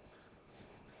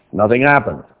 Nothing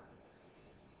happened.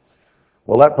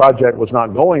 Well, that project was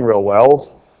not going real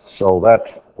well, so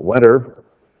that winter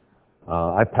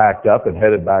I packed up and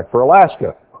headed back for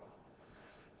Alaska.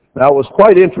 Now, it was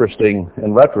quite interesting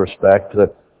in retrospect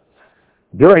that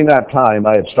during that time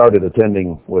I had started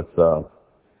attending with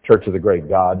Church of the Great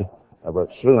God.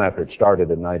 Soon after it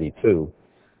started in 92.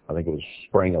 I think it was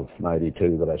spring of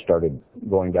 92 that I started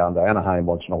going down to Anaheim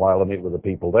once in a while to meet with the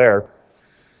people there.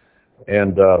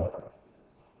 And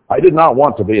I did not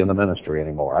want to be in the ministry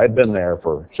anymore. I had been there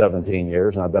for 17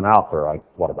 years, and I'd been out for,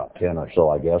 about 10 or so,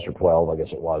 I guess, or 12, I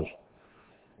guess it was.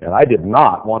 And I did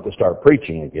not want to start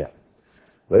preaching again.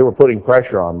 They were putting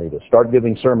pressure on me to start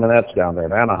giving sermonettes down there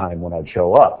in Anaheim when I'd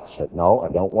show up. I said, no,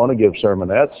 I don't want to give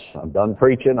sermonettes. I'm done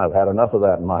preaching. I've had enough of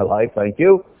that in my life, thank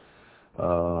you.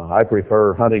 I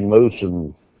prefer hunting moose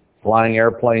and flying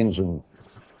airplanes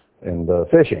and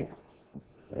fishing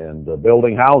and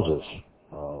building houses.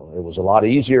 It was a lot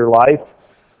easier life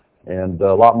and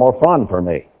a lot more fun for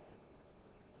me.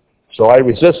 So I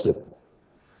resisted.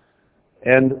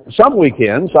 And some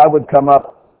weekends I would come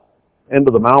up into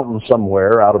the mountains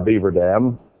somewhere out of Beaver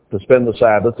Dam to spend the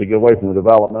Sabbath, to get away from the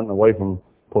development and away from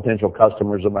potential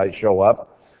customers that might show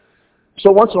up. So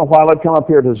once in a while I'd come up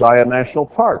here to Zion National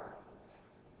Park.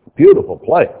 Beautiful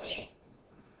place.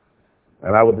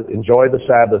 And I would enjoy the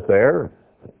Sabbath there.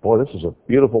 Boy, this is a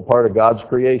beautiful part of God's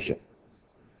creation.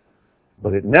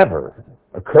 But it never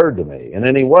occurred to me in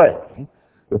any way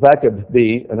that that could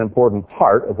be an important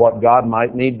part of what God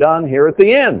might need done here at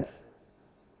the end.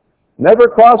 Never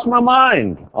crossed my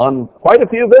mind on quite a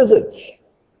few visits.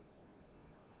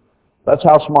 That's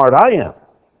how smart I am.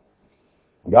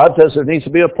 God says there needs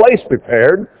to be a place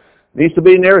prepared, needs to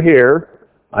be near here.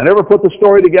 I never put the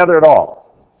story together at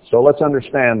all. So let's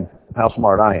understand how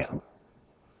smart I am.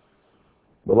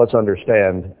 But let's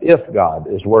understand if God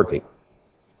is working.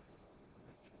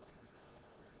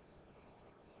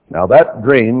 Now that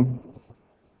dream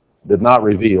did not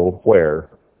reveal where,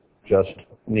 just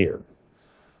near.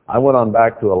 I went on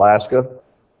back to Alaska,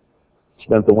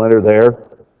 spent the winter there,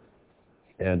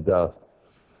 and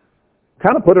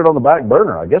kind of put it on the back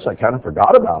burner. I guess I kind of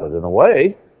forgot about it in a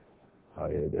way.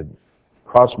 It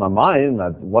crossed my mind, and I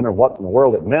wondered what in the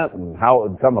world it meant and how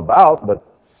it would come about, but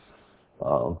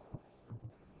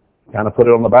kind of put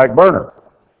it on the back burner.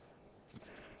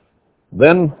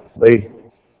 Then they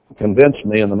convinced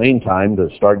me in the meantime to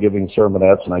start giving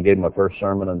sermonettes, and I gave my first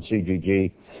sermon on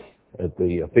CGG at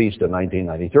the feast in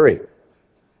 1993,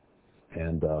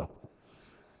 and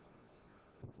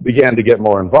began to get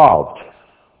more involved.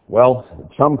 Well,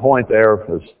 at some point there,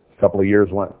 as a year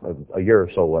or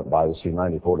so went by, let's see,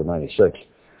 94 to 96.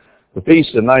 The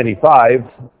feast in 95,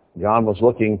 John was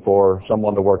looking for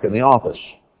someone to work in the office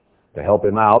to help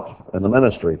him out in the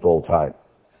ministry full time.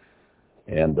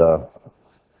 And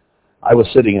I was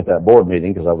sitting at that board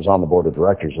meeting because I was on the board of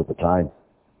directors at the time,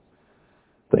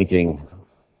 thinking,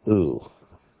 ooh.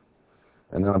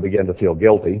 And then I began to feel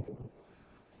guilty.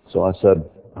 So I said,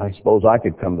 I suppose I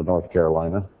could come to North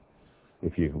Carolina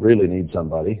if you really need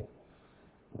somebody.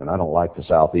 And I don't like the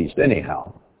Southeast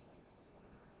anyhow.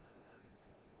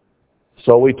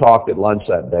 So we talked at lunch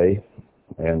that day,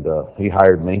 and he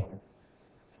hired me.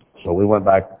 So we went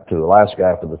back to Alaska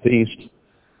after the feast.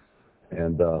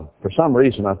 And for some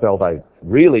reason, I felt I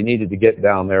really needed to get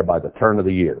down there by the turn of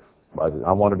the year.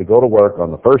 I wanted to go to work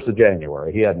on the 1st of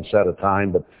January. He hadn't set a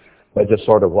time, but that just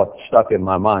sort of what stuck in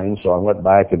my mind. So I went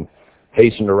back and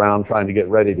hastened around trying to get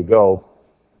ready to go.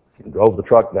 And drove the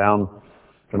truck down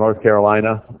to North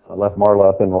Carolina. I left Marla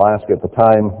up in Alaska at the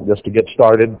time just to get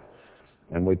started.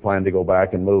 And we planned to go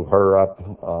back and move her up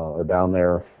or down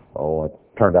there. Oh, it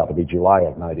turned out to be July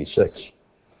of 96.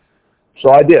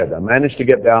 So I did. I managed to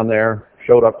get down there,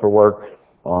 showed up for work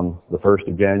on the 1st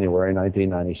of January,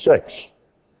 1996.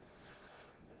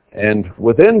 And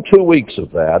within 2 weeks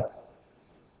of that,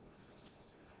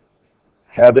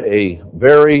 had a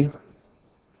very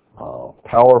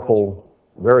powerful,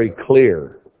 very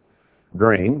clear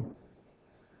dream.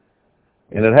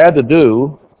 And it had to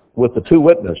do with the two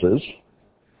witnesses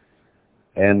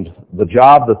and the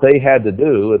job that they had to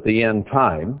do at the end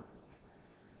time.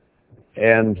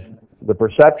 And the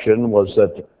perception was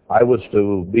that I was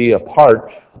to be a part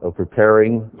of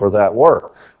preparing for that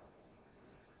work.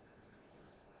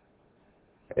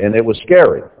 And it was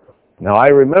scary. Now, I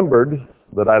remembered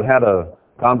that I'd had a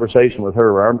conversation with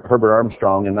Herbert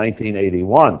Armstrong in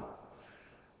 1981,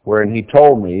 wherein he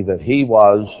told me that he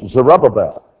was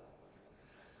Zerubbabel.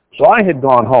 So I had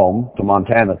gone home to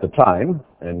Montana at the time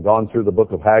and gone through the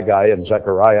book of Haggai and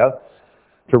Zechariah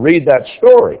to read that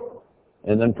story,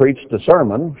 and then preached a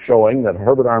sermon showing that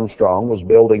Herbert Armstrong was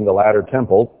building the latter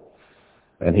temple,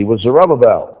 and he was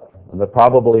Zerubbabel, and that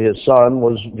probably his son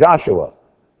was Joshua.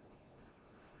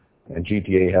 And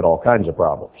GTA had all kinds of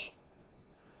problems.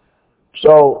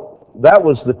 So that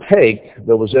was the take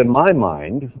that was in my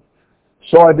mind.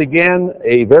 So I began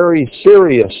a very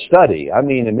serious study. I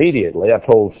mean, immediately. I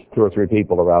told 2 or 3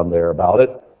 people around there about it,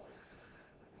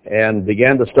 and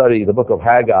began to study the book of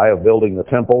Haggai of building the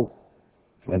temple,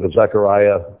 and of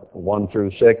Zechariah 1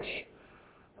 through 6,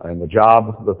 and the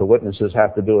job that the witnesses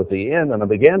have to do at the end. And I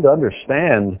began to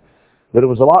understand that it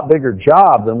was a lot bigger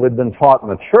job than we'd been taught in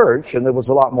the church, and there was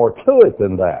a lot more to it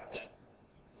than that.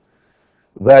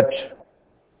 That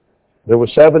there were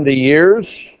 70 years,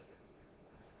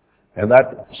 and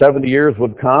that 70 years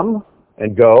would come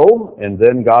and go, and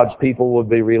then God's people would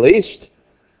be released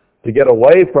to get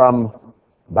away from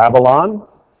Babylon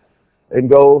and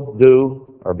go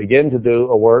do, or begin to do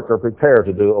a work, or prepare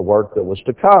to do a work that was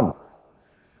to come.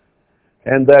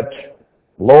 And that,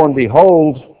 lo and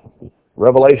behold,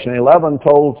 Revelation 11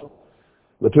 told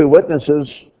the 2 witnesses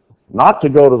not to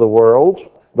go to the world,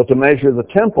 but to measure the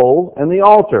temple and the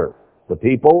altar, the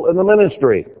people and the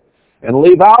ministry, and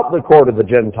leave out the court of the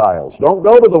Gentiles. Don't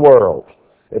go to the world,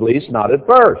 at least not at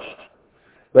first.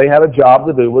 They had a job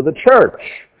to do with the church.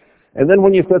 And then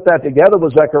when you put that together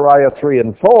with Zechariah 3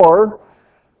 and 4,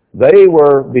 they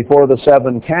were before the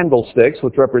 7 candlesticks,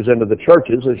 which represented the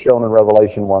churches, as shown in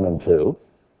Revelation 1 and 2.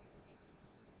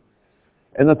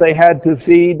 And that they had to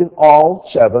feed all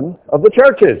 7 of the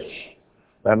churches.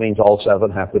 That means all 7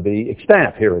 have to be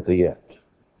extant here at the end.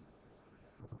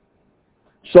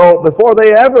 So before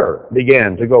they ever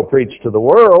began to go preach to the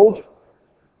world,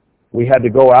 we had to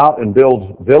go out and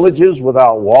build villages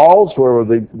without walls where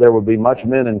there would be much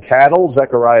men and cattle,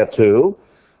 Zechariah 2.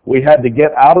 We had to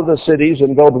get out of the cities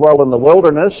and go dwell in the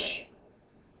wilderness,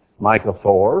 Micah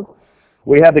 4.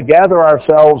 We had to gather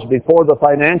ourselves before the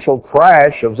financial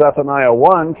crash of Zephaniah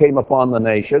 1 came upon the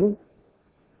nation.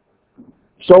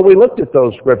 So we looked at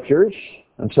those scriptures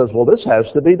and says, well, this has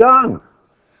to be done.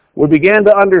 We began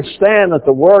to understand that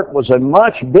the work was a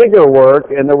much bigger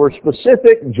work, and there were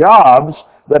specific jobs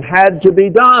that had to be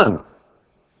done.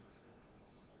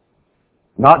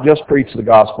 Not just preach the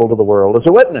gospel to the world as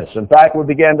a witness. In fact, we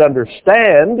began to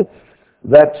understand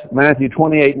that Matthew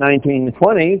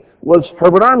 28:19-20 was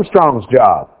Herbert Armstrong's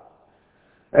job.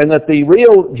 And that the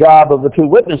real job of the 2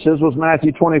 witnesses was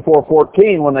Matthew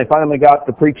 24:14, when they finally got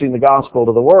to preaching the gospel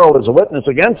to the world as a witness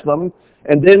against them,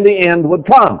 and then the end would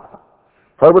come.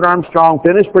 Herbert Armstrong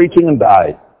finished preaching and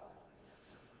died.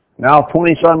 Now,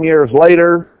 20-some years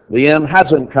later, the end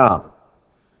hasn't come.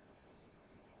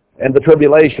 And the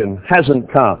tribulation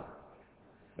hasn't come.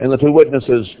 And the 2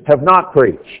 witnesses have not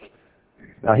preached.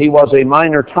 Now, he was a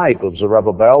minor type of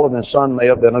Zerubbabel, and his son may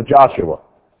have been of Joshua,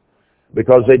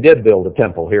 because they did build a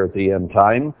temple here at the end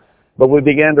time. But we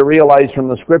began to realize from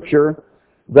the scripture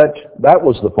that that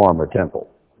was the former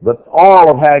temple. That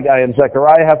all of Haggai and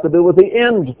Zechariah have to do with the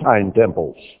end time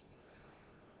temples.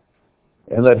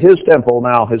 And that his temple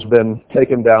now has been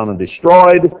taken down and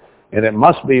destroyed, and it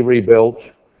must be rebuilt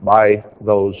by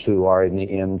those who are in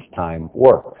the end time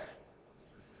work.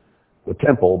 The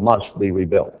temple must be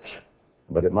rebuilt,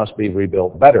 but it must be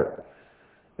rebuilt better.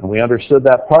 And we understood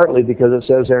that partly because it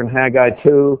says there in Haggai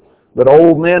 2 that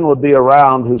old men would be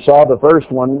around who saw the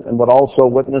first one and would also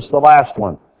witness the last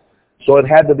one. So it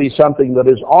had to be something that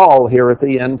is all here at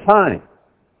the end time.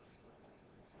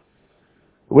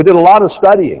 We did a lot of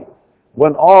studying,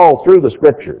 went all through the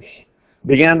scriptures,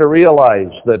 began to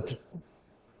realize that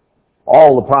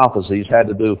all the prophecies had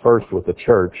to do first with the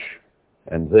church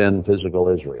and then physical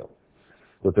Israel.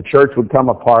 That the church would come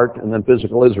apart and then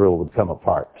physical Israel would come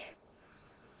apart.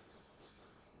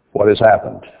 What has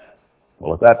happened?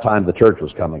 Well, at that time the church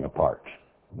was coming apart.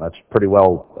 That's pretty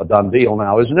well a done deal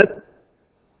now, isn't it?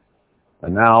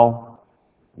 And now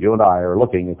you and I are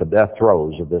looking at the death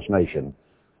throes of this nation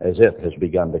as it has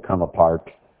begun to come apart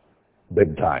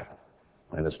big time.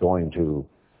 And it's going to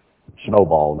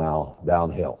snowball now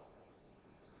downhill.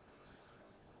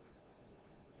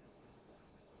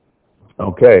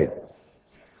 Okay.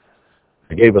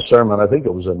 I gave a sermon, I think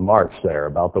it was in March there,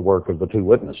 about the work of the 2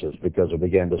 witnesses, because I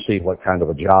began to see what kind of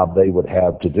a job they would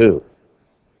have to do.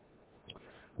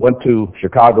 Went to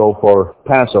Chicago for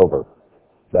Passover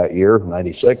that year,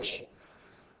 96.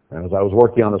 And as I was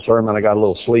working on the sermon, I got a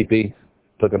little sleepy,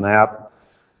 took a nap,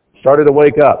 started to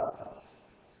wake up.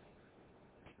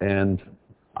 And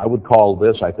I would call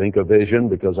this, I think, a vision,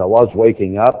 because I was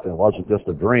waking up. It wasn't just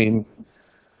a dream.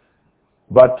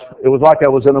 But it was like I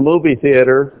was in a movie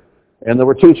theater, and there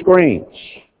were two screens.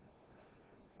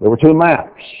 There were two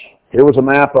maps. Here was a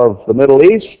map of the Middle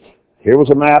East. Here was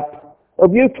a map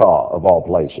of Utah, of all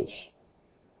places.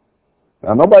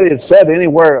 Now, nobody had said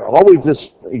anywhere, all we just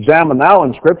examine now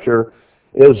in Scripture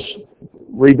is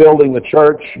rebuilding the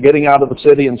church, getting out of the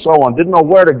city, and so on. Didn't know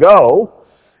where to go,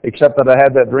 except that I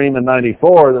had that dream in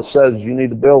 94 that says you need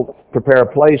to prepare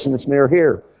a place, and it's near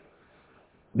here.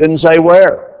 Didn't say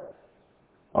where.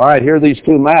 All right, here are these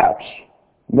two maps,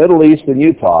 Middle East and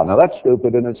Utah. Now, that's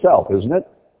stupid in itself, isn't it?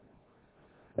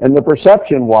 And the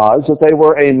perception was that they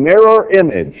were a mirror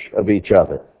image of each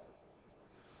other.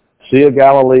 Sea of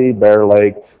Galilee, Bear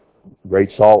Lake, Great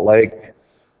Salt Lake,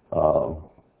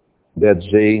 Dead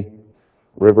Sea,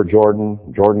 River Jordan,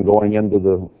 Jordan going into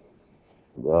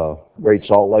the Great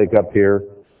Salt Lake up here,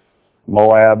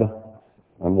 Moab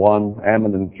on one,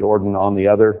 Ammon and Jordan on the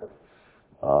other.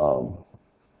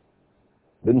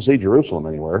 Didn't see Jerusalem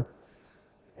anywhere.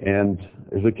 And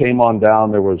as we came on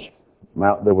down, there was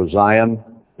Zion,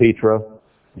 Petra,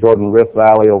 Jordan Rift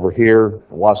Valley over here,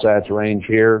 Wasatch Range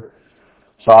here,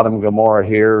 Sodom and Gomorrah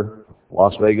here,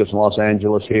 Las Vegas and Los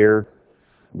Angeles here,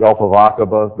 Gulf of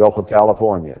Aqaba, Gulf of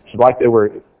California. It's like they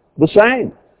were the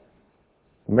same,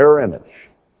 mirror image.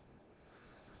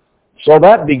 So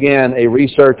that began a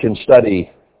research and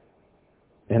study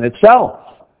in itself.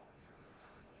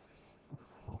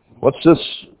 What's this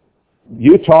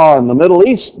Utah and the Middle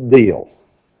East deal?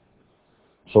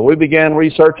 So we began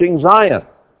researching Zion.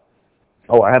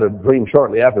 Oh, I had a dream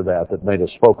shortly after that made us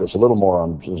focus a little more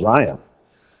on Zion.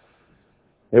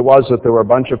 It was that there were a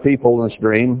bunch of people in this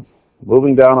dream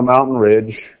moving down a mountain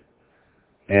ridge,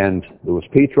 and there was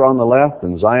Petra on the left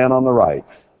and Zion on the right.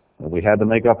 And we had to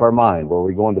make up our mind. Were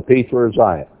we going to Petra or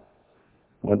Zion?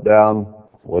 Went down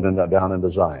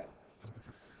into Zion.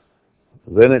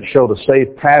 Then it showed a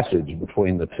safe passage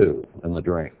between the two in the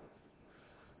dream.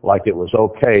 Like it was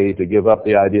okay to give up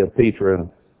the idea of Petra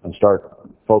and start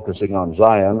focusing on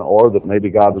Zion, or that maybe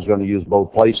God was going to use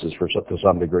both places to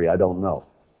some degree. I don't know.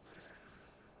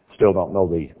 Still don't know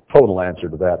the total answer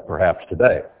to that perhaps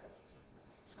today.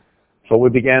 So we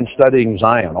began studying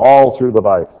Zion all through the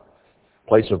Bible.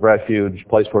 Place of refuge,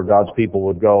 place where God's people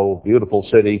would go, beautiful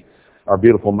city, our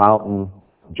beautiful mountain,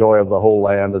 joy of the whole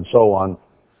land, and so on.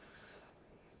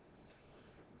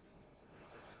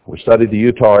 We studied the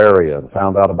Utah area and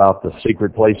found out about the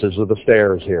secret places of the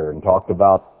stairs here, and talked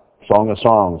about Song of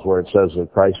Songs, where it says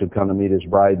that Christ would come to meet his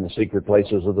bride in the secret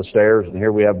places of the stairs. And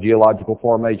here we have geological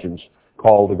formations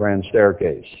called the Grand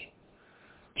Staircase.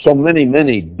 So many,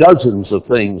 many dozens of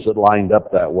things that lined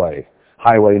up that way.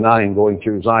 Highway 9 going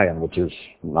through Zion, which is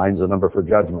 9's the number for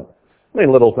judgment. I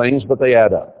mean, little things, but they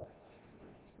add up.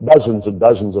 Dozens and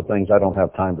dozens of things I don't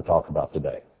have time to talk about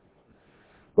today.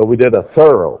 But we did a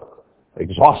thorough,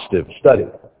 exhaustive study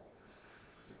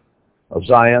of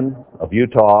Zion, of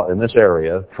Utah, in this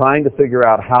area, trying to figure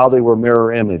out how they were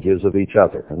mirror images of each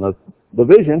other. And the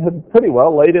vision had pretty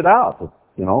well laid it out.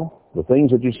 You know, the things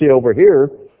that you see over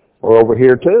here are over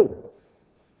here too.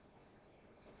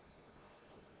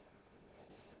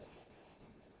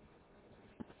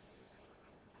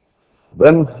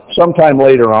 Then, sometime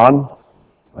later on,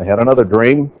 I had another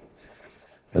dream.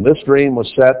 And this dream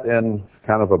was set in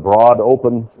kind of a broad,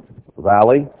 open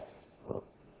valley,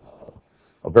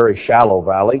 a very shallow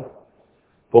valley,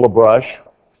 full of brush.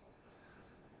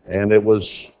 And it was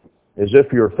as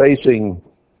if you're facing,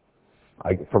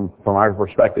 from our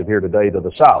perspective here today, to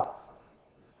the south.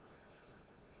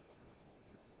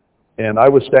 And I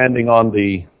was standing on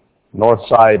the north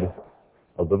side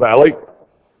of the valley,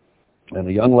 and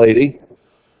a young lady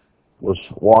was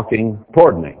walking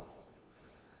toward me.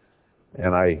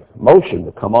 And I motioned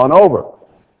to come on over.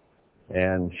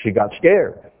 And she got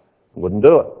scared, wouldn't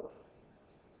do it.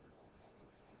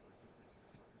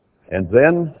 And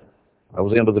then, that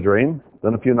was the end of the dream.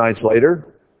 Then a few nights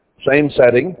later, same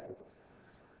setting,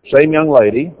 same young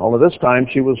lady, only this time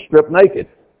she was stripped naked.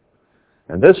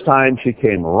 And this time she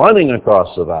came running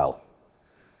across the valley.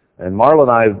 And Marla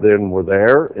and I then were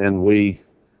there, and we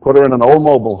put her in an old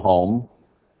mobile home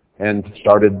and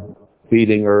started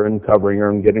feeding her and covering her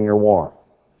and getting her warm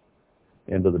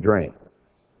into the dream.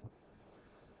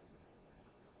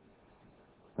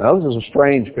 Now, this is a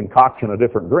strange concoction of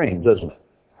different dreams, isn't it?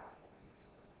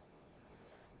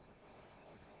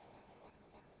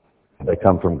 Do they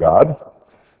come from God?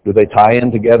 Do they tie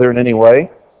in together in any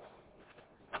way?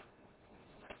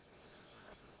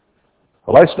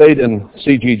 Well, I stayed in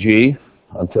CGG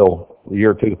until the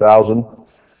year 2000,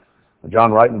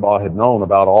 John Reitenbaugh had known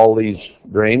about all these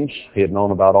dreams. He had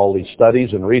known about all these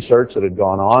studies and research that had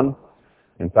gone on.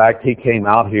 In fact, he came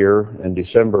out here in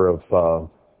December of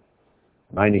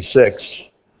 96.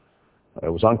 It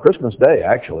was on Christmas Day,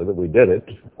 actually, that we did it.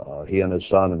 He and his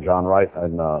son and John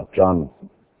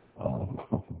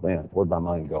man, where'd my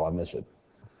mind go? I miss it.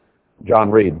 John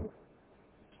Reed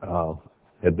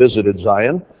had visited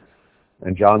Zion,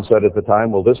 and John said at the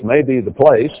time, well, this may be the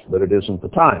place, but it isn't the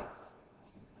time.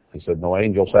 He said, no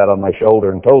angel sat on my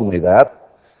shoulder and told me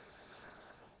that.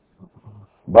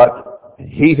 But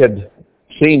he had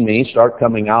seen me start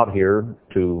coming out here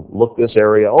to look this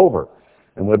area over.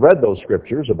 And we'd read those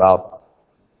scriptures about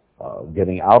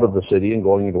getting out of the city and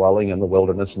going and dwelling in the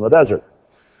wilderness and the desert.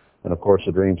 And of course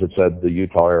the dreams had said the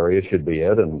Utah area should be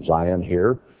it, and Zion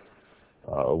here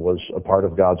was a part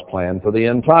of God's plan for the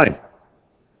end time.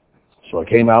 So I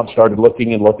came out and started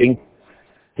looking and looking.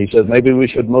 He said, maybe we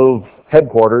should move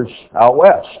headquarters out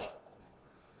west.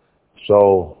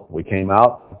 So we came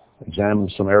out,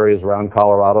 examined some areas around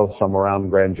Colorado, some around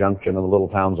Grand Junction and the little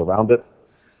towns around it.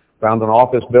 Found an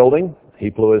office building. He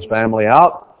flew his family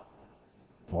out.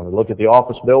 Wanted to look at the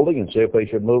office building and see if they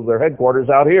should move their headquarters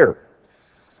out here.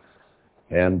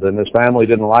 And then his family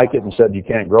didn't like it and said, you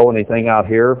can't grow anything out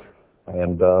here,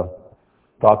 and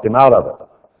talked him out of it.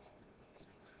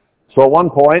 So at one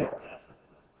point,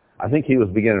 I think he was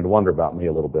beginning to wonder about me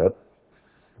a little bit,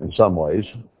 in some ways.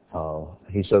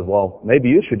 He says, well, maybe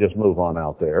you should just move on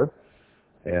out there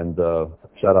and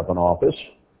set up an office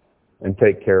and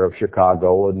take care of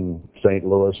Chicago and St.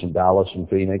 Louis and Dallas and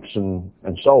Phoenix and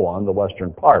so on, the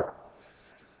western part.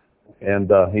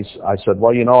 And I said,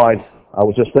 well, you know, I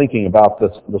was just thinking about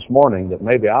this morning that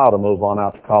maybe I ought to move on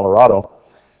out to Colorado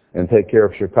and take care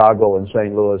of Chicago and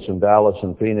St. Louis and Dallas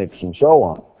and Phoenix and so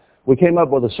on. We came up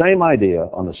with the same idea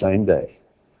on the same day.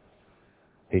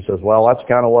 He says, well, that's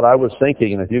kind of what I was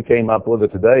thinking, and if you came up with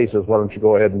it today, he says, why don't you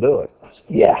go ahead and do it? I said,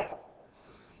 yeah.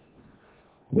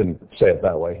 Didn't say it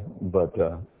that way, but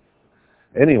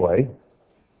anyway,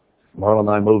 Marla and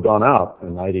I moved on out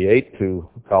in 98 to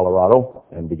Colorado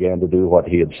and began to do what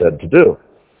he had said to do.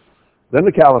 Then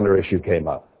the calendar issue came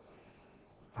up.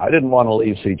 I didn't want to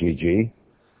leave CGG,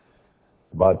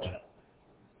 but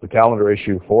the calendar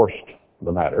issue forced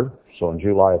the matter. So in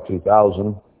July of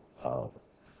 2000,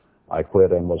 I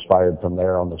quit and was fired from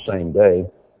there on the same day.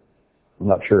 I'm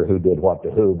not sure who did what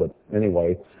to who, but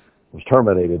anyway, was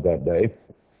terminated that day.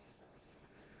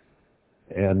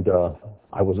 And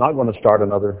I was not going to start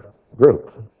another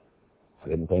group.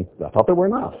 I thought there were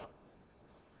enough.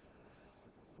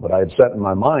 But I had set in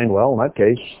my mind, well, in that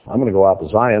case, I'm going to go out to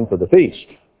Zion for the feast.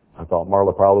 I thought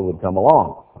Marla probably would come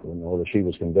along. I didn't know whether she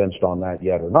was convinced on that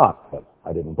yet or not, but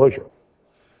I didn't push her.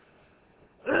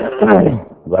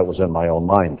 That was in my own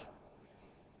mind.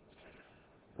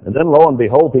 And then lo and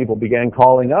behold, people began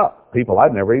calling up, people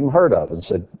I'd never even heard of, and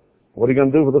said, what are you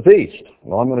going to do for the feast?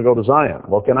 Well, I'm going to go to Zion.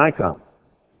 Well, can I come?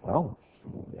 Well,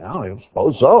 yeah, I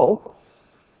suppose so.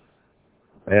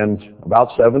 And about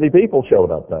 70 people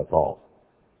showed up that fall.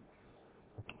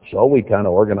 So we kind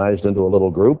of organized into a little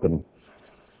group and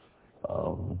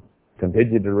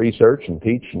continued to research and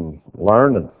teach and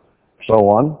learn and so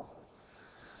on.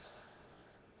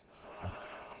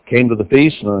 Came to the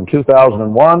feast, and in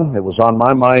 2001, it was on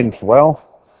my mind, well,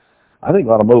 I think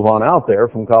I ought to move on out there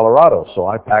from Colorado. So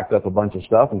I packed up a bunch of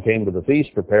stuff and came to the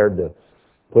feast prepared to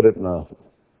put it in a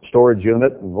storage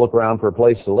unit and look around for a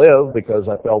place to live because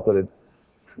I felt that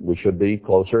we should be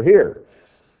closer here.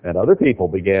 And other people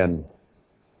began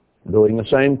doing the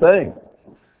same thing.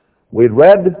 We'd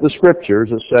read the scriptures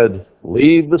that said,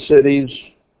 leave the cities,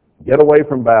 get away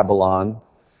from Babylon,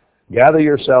 gather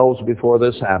yourselves before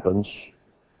this happens,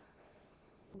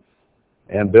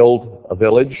 and build a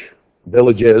village,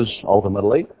 villages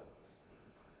ultimately.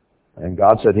 And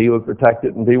God said he would protect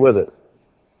it and be with it.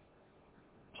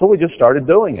 So we just started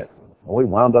doing it. We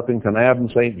wound up in Kanab and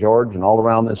St. George and all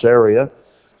around this area,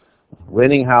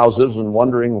 renting houses and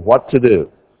wondering what to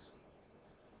do.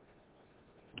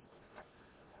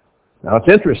 Now it's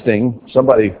interesting,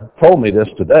 somebody told me this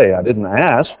today, I didn't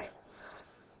ask,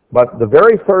 but the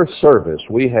very first service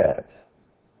we had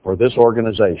for this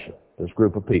organization, this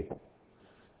group of people,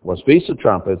 was Feast of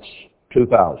Trumpets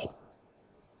 2000.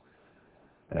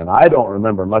 And I don't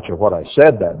remember much of what I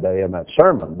said that day in that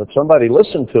sermon, but somebody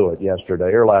listened to it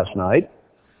yesterday or last night,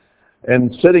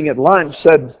 and sitting at lunch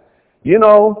said, you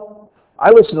know, I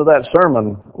listened to that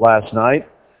sermon last night,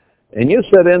 and you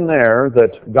said in there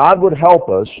that God would help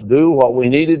us do what we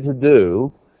needed to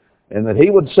do, and that he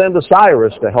would send a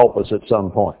Cyrus to help us at some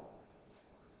point.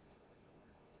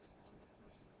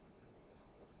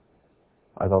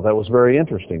 I thought that was very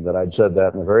interesting that I'd said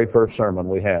that in the very first sermon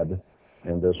we had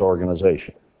in this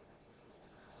organization.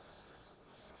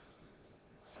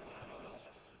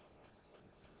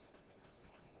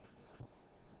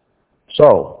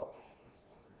 So,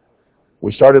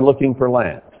 we started looking for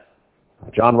land.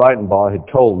 John Reitenbaugh had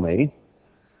told me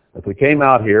if we came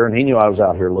out here, and he knew I was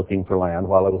out here looking for land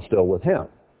while I was still with him.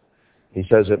 He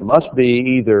says it must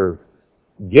be either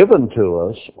given to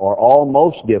us or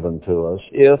almost given to us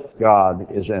if God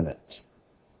is in it.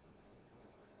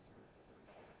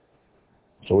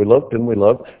 So we looked and we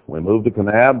looked. We moved to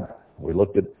Kanab. We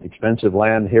looked at expensive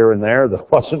land here and there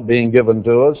that wasn't being given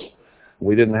to us.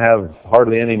 We didn't have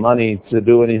hardly any money to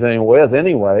do anything with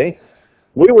anyway.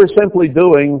 We were simply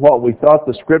doing what we thought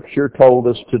the Scripture told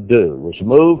us to do, was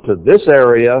move to this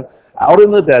area out in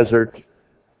the desert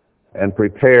and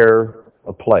prepare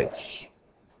a place.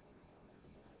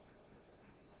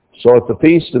 So at the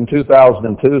feast in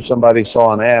 2002, somebody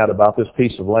saw an ad about this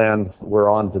piece of land we're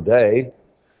on today.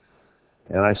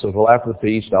 And I said, well, after the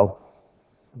feast, I'll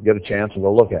get a chance and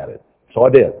go look at it. So I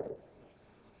did.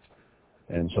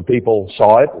 And some people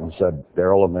saw it and said,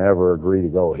 Darryl will never agree to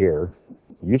go here.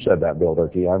 You said that, Bill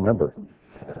Durkee, I remember.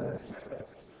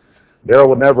 Darryl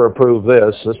would never approve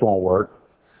this. This won't work.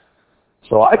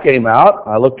 So I came out,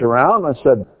 I looked around, and I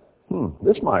said,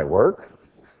 this might work.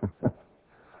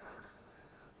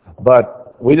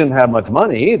 But we didn't have much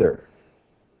money either.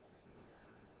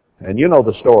 And you know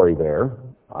the story there.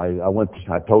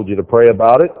 I told you to pray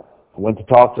about it. I went to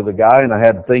talk to the guy, and I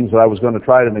had things that I was going to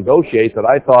try to negotiate that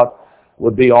I thought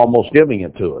would be almost giving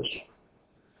it to us.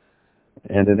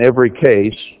 And in every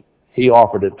case, he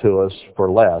offered it to us for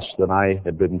less than I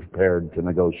had been prepared to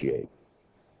negotiate.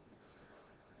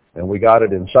 And we got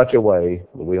it in such a way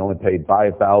that we only paid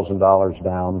 $5,000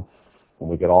 down, and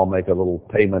we could all make a little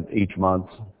payment each month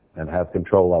and have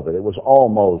control of it. It was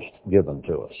almost given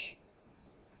to us.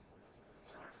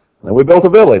 And we built a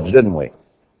village, didn't we?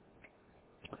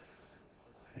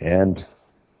 And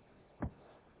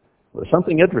there's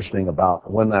something interesting about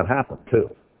when that happened,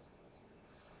 too.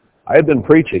 I had been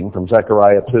preaching from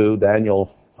Zechariah 2,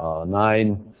 Daniel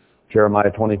 9,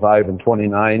 Jeremiah 25 and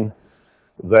 29,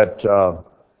 that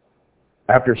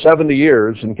after 70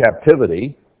 years in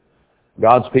captivity,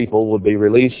 God's people would be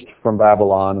released from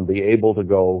Babylon and be able to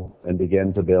go and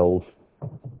begin to build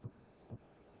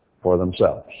for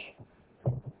themselves.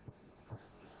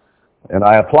 And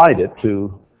I applied it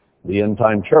to the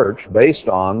end-time church based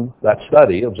on that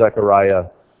study of Zechariah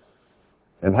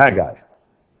and Haggai.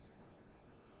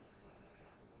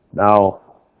 Now,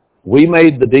 we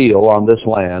made the deal on this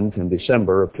land in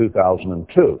December of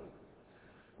 2002.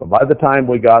 But by the time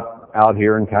we got out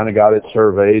here and kind of got it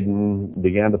surveyed and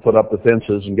began to put up the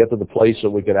fences and get to the place that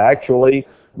we could actually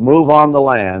move on the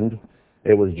land,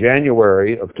 it was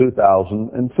January of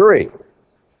 2003.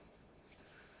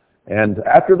 And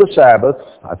after the Sabbath,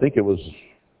 I think it was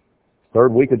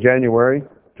third week of January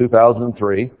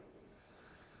 2003,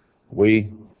 we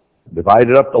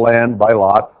divided up the land by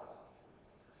lot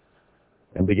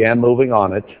and began moving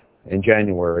on it in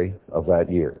January of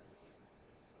that year.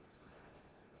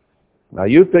 Now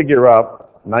you figure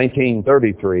up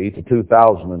 1933 to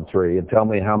 2003 and tell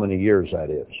me how many years that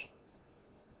is.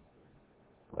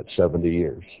 That's 70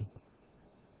 years.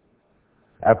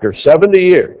 After 70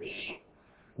 years,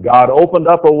 God opened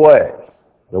up a way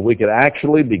that we could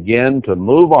actually begin to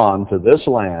move on to this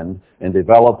land and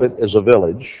develop it as a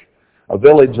village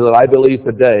that I believe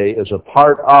today is a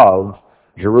part of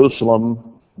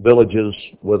Jerusalem Villages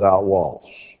Without Walls.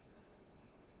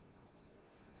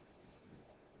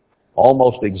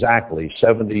 Almost exactly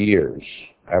 70 years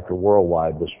after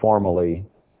Worldwide was formally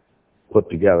put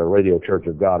together, Radio Church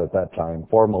of God at that time,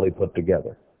 formally put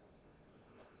together,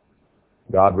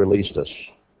 God released us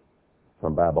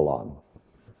from Babylon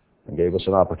and gave us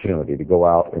an opportunity to go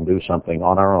out and do something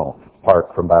on our own,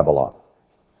 apart from Babylon.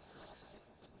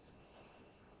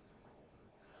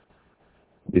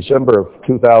 December of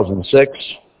 2006,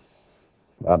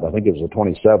 I think it was the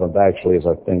 27th actually as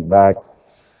I think back,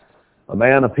 a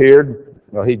man appeared.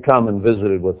 Well, he'd come and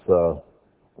visited with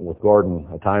Gordon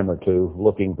a time or two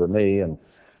looking for me and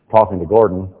talking to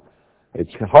Gordon.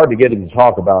 It's hard to get him to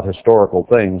talk about historical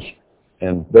things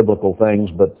and biblical things,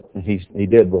 but he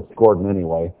did with Gordon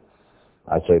anyway.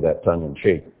 I say that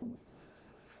tongue-in-cheek.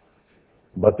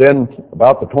 But then,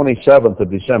 about the 27th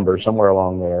of December, somewhere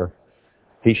along there,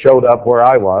 he showed up where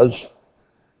I was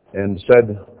and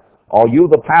said, "Are you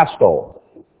the pastor?"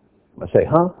 I say,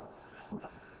 "Huh?"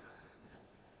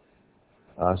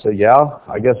 I said, "Yeah,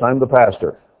 I guess I'm the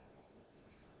pastor."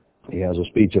 He has a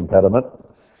speech impediment.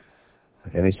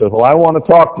 And he said, "Well, I want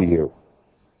to talk to you."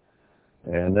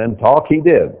 And then talk he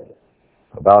did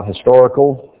about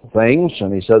historical things,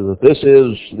 and he says that this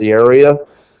is the area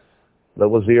that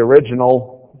was the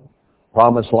original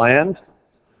promised land.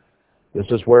 This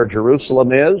is where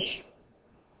Jerusalem is.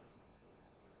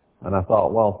 And I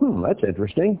thought, well, that's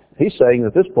interesting. He's saying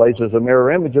that this place is a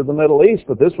mirror image of the Middle East,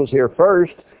 but this was here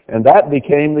first, and that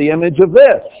became the image of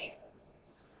this.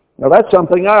 Now that's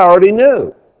something I already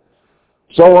knew.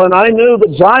 So when I knew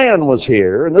that Zion was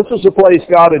here, and this is the place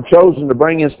God had chosen to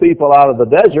bring his people out of the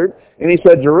desert, and he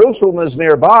said Jerusalem is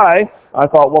nearby, I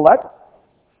thought, well,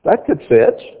 that could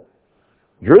fit.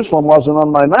 Jerusalem wasn't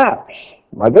on my maps,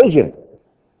 my vision.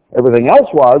 Everything else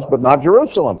was, but not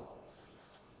Jerusalem.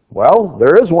 Well,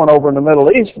 there is one over in the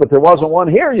Middle East, but there wasn't one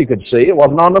here you could see. It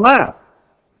wasn't on the map.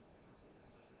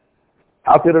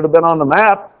 How could it have been on the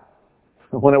map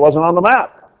when it wasn't on the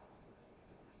map?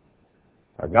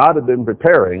 God had been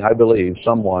preparing, I believe,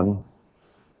 someone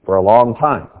for a long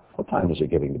time. What time is it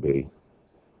getting to be?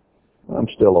 I'm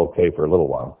still okay for a little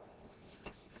while.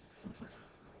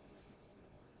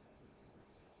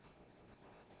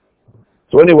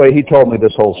 So anyway, he told me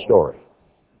this whole story.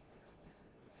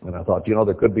 And I thought,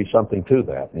 there could be something to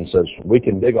that. And he says, we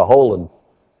can dig a hole and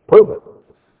prove it.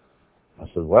 I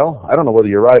said, well, I don't know whether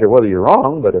you're right or whether you're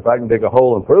wrong, but if I can dig a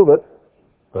hole and prove it,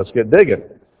 let's get digging.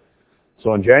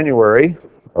 So in January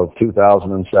of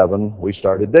 2007, we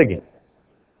started digging.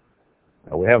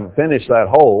 Now, we haven't finished that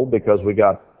hole because we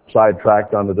got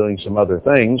sidetracked onto doing some other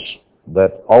things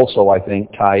that also, I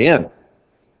think, tie in.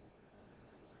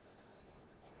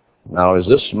 Now, is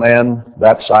this man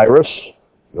that Cyrus?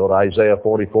 Go to Isaiah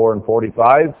 44 and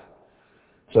 45. It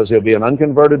says he'll be an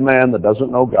unconverted man that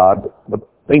doesn't know God, but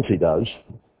thinks he does.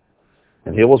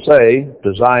 And he will say,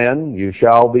 to Zion you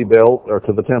shall be built, or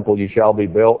to the temple you shall be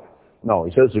built. No,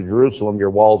 he says to Jerusalem your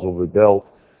walls will be built,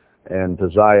 and to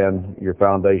Zion your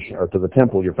foundation, or to the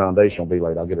temple your foundation will be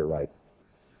laid. I'll get it right.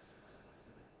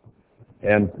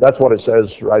 And that's what it says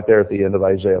right there at the end of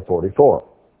Isaiah 44.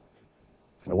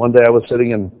 And one day I was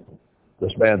sitting in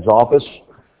this man's office,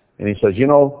 and he says,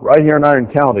 right here in Iron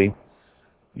County,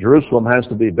 Jerusalem has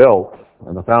to be built,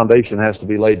 and the foundation has to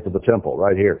be laid for the temple,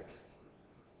 right here.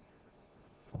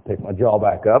 I'll take my jaw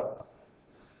back up.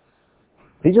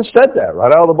 He just said that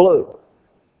right out of the blue.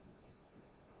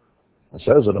 It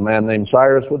says that a man named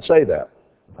Cyrus would say that,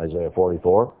 Isaiah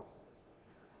 44.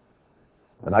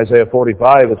 In Isaiah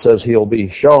 45, it says he'll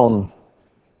be shown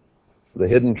the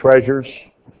hidden treasures,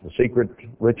 the secret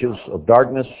riches of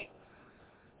darkness.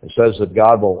 It says that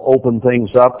God will open things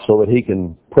up so that he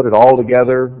can put it all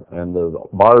together, and the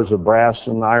bars of brass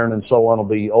and iron and so on will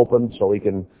be opened so he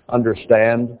can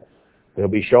understand. He'll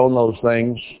be shown those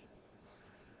things,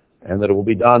 and that it will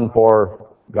be done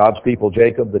for God's people,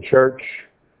 Jacob, the church,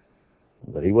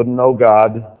 that he wouldn't know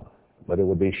God, but it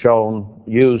would be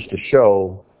used to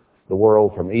show the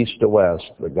world from east to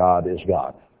west that God is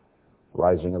God.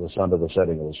 Rising of the sun to the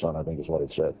setting of the sun, I think is what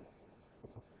it said.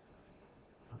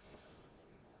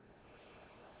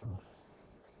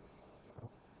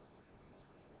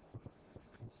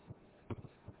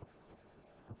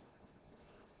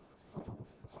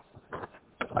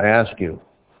 I ask you,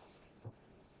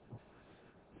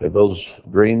 did those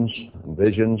dreams and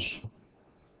visions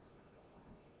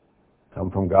come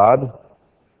from God,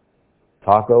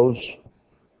 tacos,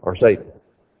 or Satan?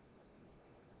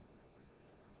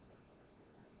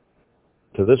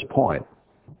 To this point,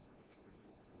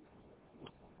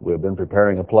 we have been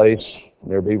preparing a place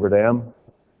near Beaver Dam,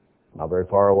 not very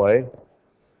far away.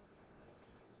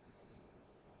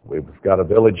 We've got a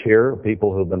village here,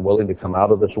 people who have been willing to come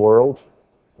out of this world,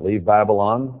 leave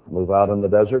Babylon, move out in the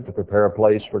desert to prepare a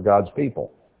place for God's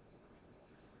people.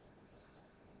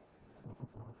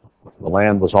 The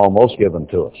land was almost given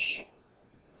to us.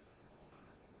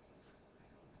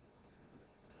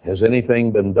 Has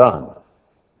anything been done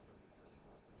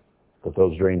that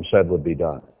those dreams said would be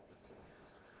done?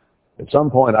 At some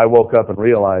point I woke up and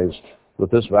realized that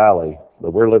this valley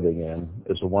that we're living in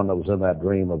is the one that was in that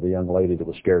dream of the young lady that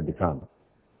was scared to come.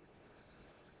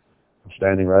 I'm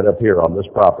standing right up here on this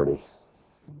property.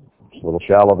 It's a little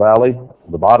shallow valley.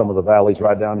 The bottom of the valley is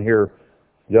right down here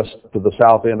just to the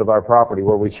south end of our property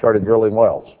where we started drilling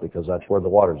wells, because that's where the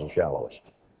water's the shallowest.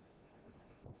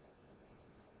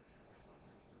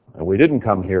 And we didn't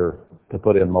come here to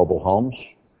put in mobile homes.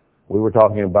 We were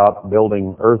talking about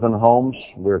building earthen homes.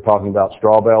 We were talking about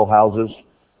straw bale houses.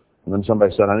 And then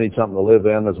somebody said, I need something to live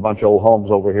in. There's a bunch of old homes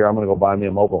over here. I'm going to go buy me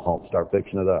a mobile home, start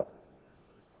fixing it up.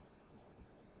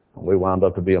 And we wound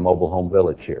up to be a mobile home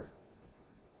village here.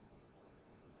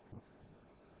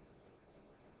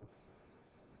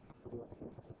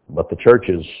 But the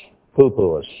churches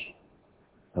poo-poo us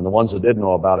And the ones that did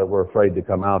know about it were afraid to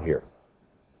come out here.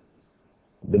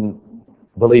 Didn't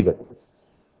believe it.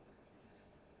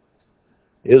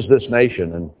 Is this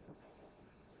nation in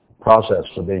process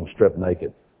of being stripped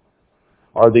naked?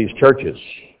 Are these churches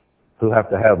who have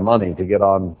to have money to get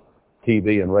on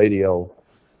TV and radio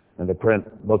and to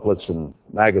print booklets and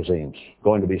magazines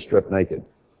going to be stripped naked?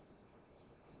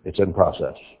 It's in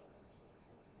process.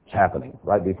 It's happening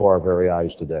right before our very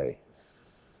eyes today.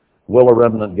 Will a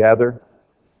remnant gather?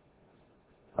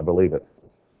 I believe it.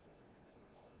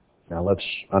 Now let's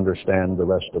understand the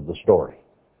rest of the story,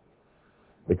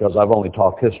 because I've only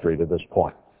talked history to this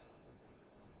point.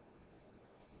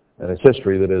 And it's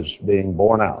history that is being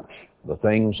borne out. The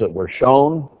things that were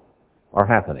shown are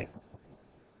happening.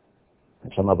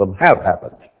 And some of them have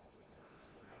happened.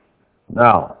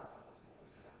 Now,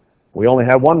 we only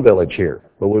have one village here,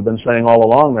 but we've been saying all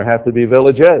along there have to be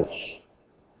villages.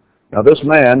 Now this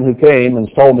man who came and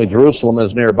told me Jerusalem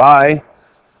is nearby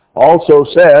also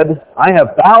said, I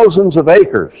have thousands of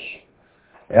acres,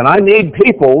 and I need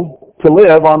people to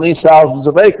live on these thousands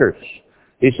of acres.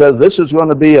 He says this is going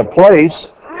to be a place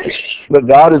that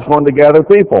God is going to gather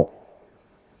people.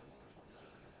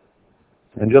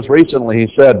 And just recently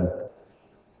he said,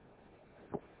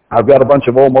 I've got a bunch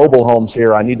of old mobile homes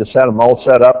here. I need to set them all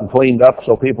set up and cleaned up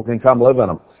so people can come live in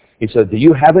them. He said, do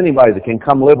you have anybody that can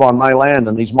come live on my land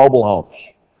in these mobile homes?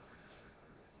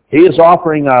 He is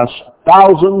offering us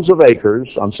thousands of acres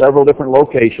on several different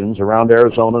locations around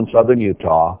Arizona and southern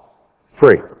Utah,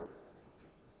 free.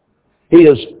 He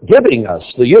is giving us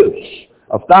the use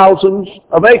of thousands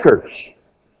of acres.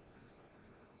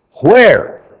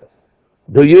 Where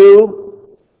do you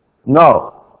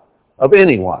know of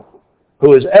anyone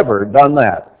who has ever done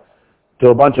that to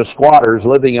a bunch of squatters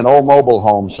living in old mobile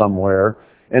homes somewhere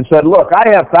and said, look, I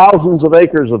have thousands of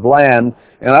acres of land,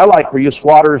 and I'd like for you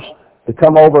squatters to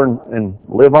come over and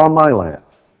live on my land?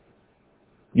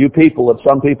 You people that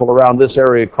some people around this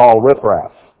area call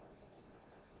riffraff,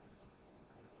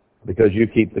 because you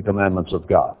keep the commandments of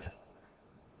God.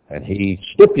 And he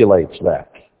stipulates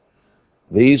that.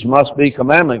 These must be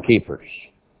commandment keepers.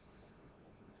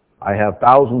 I have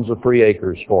thousands of free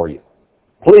acres for you.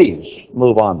 Please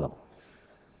move on them.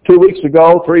 2 weeks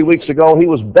ago, 3 weeks ago, he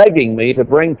was begging me to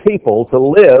bring people to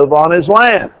live on his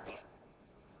land.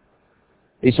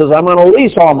 He says, I'm going to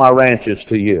lease all my ranches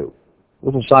to you.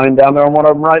 There's a sign down there on one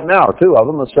of them right now, 2 of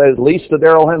them, that says, lease to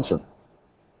Darryl Henson.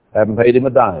 Haven't paid him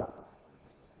a dime.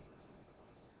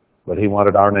 But he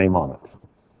wanted our name on it.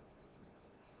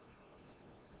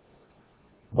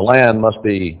 The land must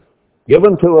be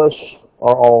given to us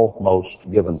or almost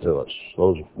given to us.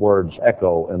 Those words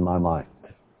echo in my mind.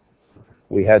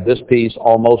 We had this piece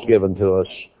almost given to us,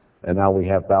 and now we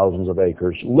have thousands of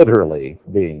acres literally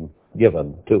being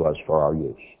given to us for our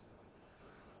use.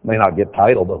 May not get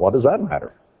title, but what does that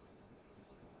matter?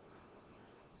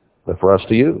 But for us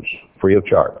to use, free of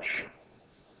charge.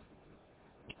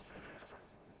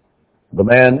 The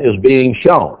man is being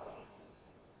shown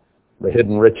the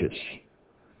hidden riches.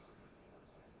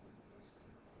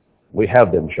 We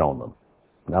have been shown them.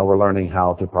 Now we're learning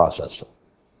how to process them.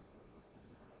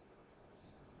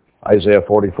 Isaiah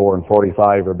 44 and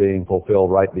 45 are being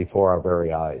fulfilled right before our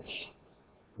very eyes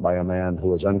by a man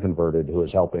who is unconverted, who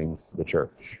is helping the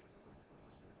church.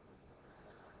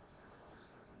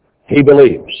 He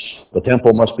believes the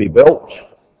temple must be built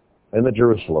and the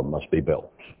Jerusalem must be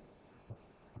built.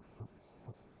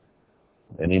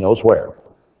 And he knows where.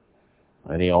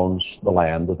 And he owns the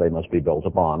land that they must be built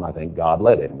upon. I think God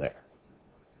led him there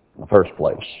in the first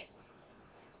place.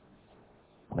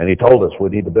 And he told us we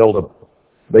need to build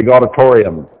a big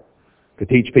auditorium to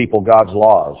teach people God's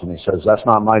laws. And he says, that's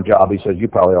not my job. He says, you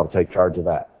probably ought to take charge of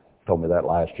that. He told me that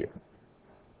last year.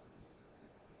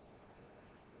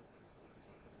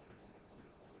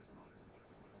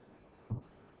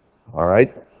 All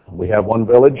right, we have one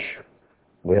village.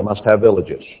 We must have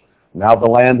villages. Now the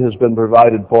land has been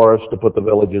provided for us to put the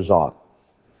villages on.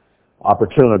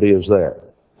 Opportunity is there.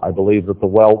 I believe that the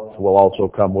wealth will also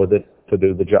come with it to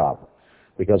do the job,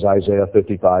 because Isaiah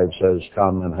 55 says,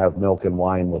 come and have milk and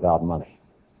wine without money.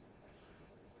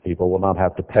 People will not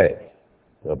have to pay.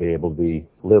 They'll be able to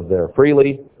live there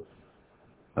freely,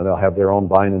 and they'll have their own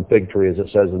vine and fig tree, as it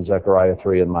says in Zechariah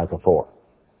 3 and Micah 4.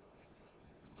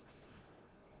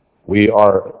 We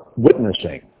are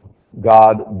witnessing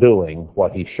God doing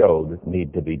what he showed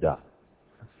need to be done.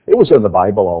 It was in the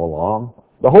Bible all along.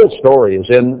 The whole story is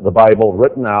in the Bible,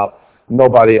 written out.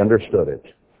 Nobody understood it.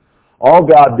 All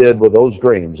God did with those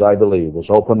dreams, I believe, was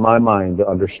open my mind to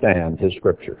understand his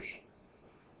scriptures.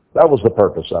 That was the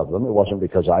purpose of them. It wasn't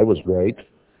because I was great.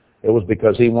 It was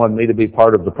because he wanted me to be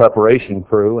part of the preparation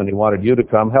crew, and he wanted you to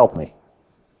come help me.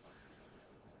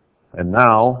 And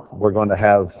now we're going to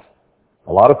have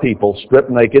a lot of people stripped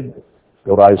naked.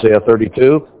 Go to Isaiah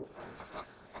 32.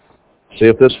 See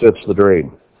if this fits the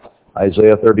dream.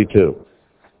 Isaiah 32.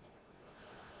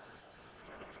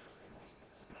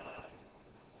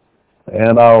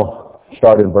 And I'll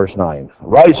start in verse 9.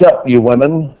 Rise up, you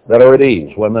women that are at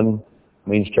ease. Women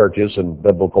means churches in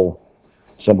biblical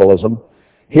symbolism.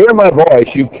 Hear my voice,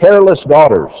 you careless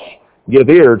daughters. Give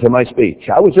ear to my speech.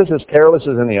 I was just as careless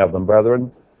as any of them, brethren,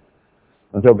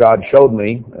 until God showed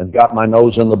me and got my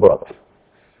nose in the book.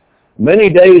 Many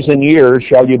days and years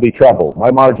shall you be troubled.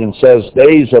 My margin says,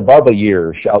 days above a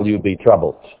year shall you be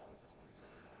troubled.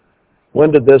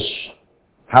 When did this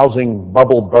housing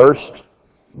bubble burst?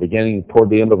 Beginning toward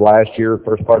the end of last year,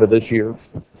 first part of this year.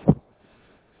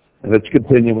 And it's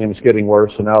continuing, it's getting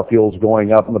worse, and now fuel's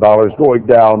going up and the dollar's going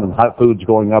down and hot food's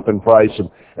going up in price, and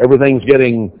everything's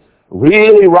getting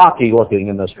really rocky looking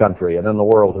in this country and in the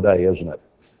world today, isn't it?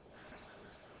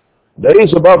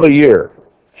 Days above a year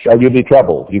shall you be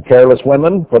troubled, you careless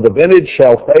women, for the vintage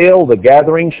shall fail, the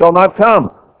gathering shall not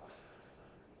come.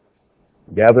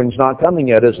 Gathering's not coming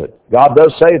yet, is it? God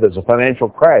does say there's a financial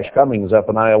crash coming,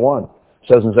 Zephaniah 1. It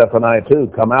says in Zephaniah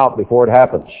 2, come out before it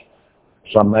happens.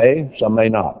 Some may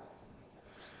not.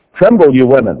 Tremble, you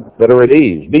women that are at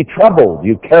ease. Be troubled,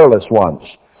 you careless ones.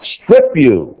 Strip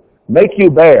you, make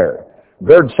you bare.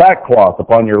 Gird sackcloth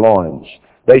upon your loins.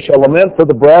 They shall lament for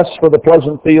the breasts, for the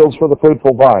pleasant fields, for the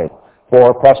fruitful vine.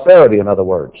 For prosperity, in other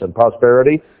words. And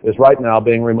prosperity is right now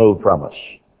being removed from us.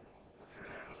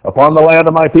 Upon the land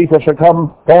of my people shall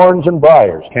come thorns and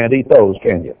briars. Can't eat those,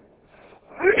 can you?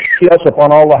 Yes,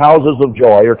 upon all the houses of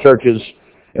joy, or churches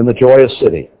in the joyous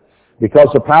city. Because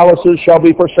the palaces shall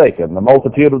be forsaken, the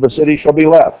multitude of the city shall be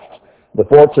left. The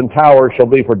forts and towers shall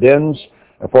be for dens,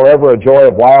 and forever a joy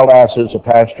of wild asses, a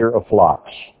pasture of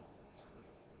flocks.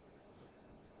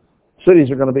 Cities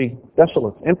are going to be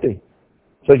desolate, empty.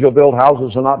 It says you'll build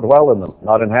houses and not dwell in them,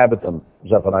 not inhabit them,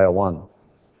 Zephaniah 1.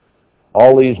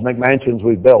 All these McMansions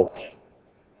we've built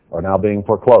are now being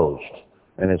foreclosed,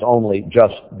 and is only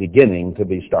just beginning to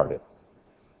be started.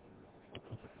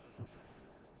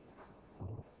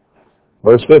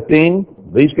 Verse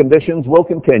 15, these conditions will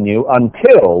continue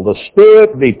until the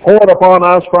Spirit be poured upon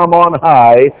us from on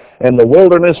high, and the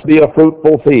wilderness be a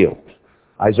fruitful field.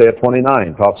 Isaiah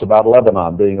 29 talks about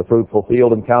Lebanon being a fruitful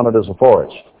field and counted as a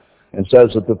forest, and says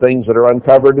that the things that are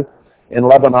uncovered in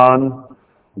Lebanon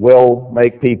will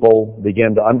make people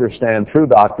begin to understand true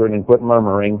doctrine and quit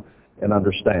murmuring and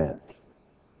understand.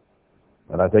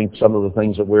 And I think some of the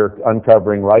things that we're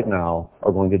uncovering right now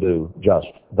are going to do just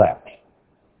that.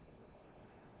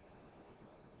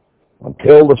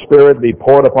 Until the Spirit be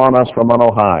poured upon us from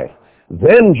on high.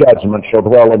 Then judgment shall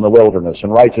dwell in the wilderness,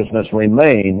 and righteousness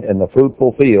remain in the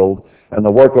fruitful field, and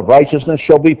the work of righteousness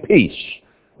shall be peace,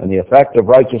 and the effect of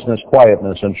righteousness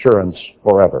quietness and assurance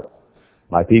forever.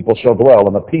 My people shall dwell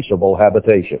in a peaceable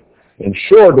habitation, in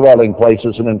sure dwelling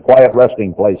places and in quiet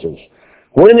resting places.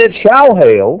 When it shall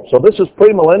hail, so this is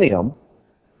premillennium,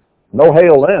 no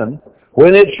hail then.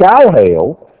 When it shall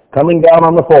hail, coming down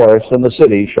on the forest and the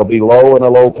city shall be low in a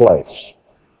low place.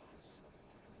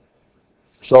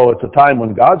 So it's a time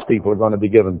when God's people are going to be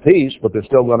given peace, but there's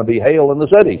still going to be hail in the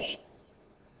cities.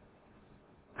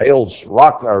 Hail's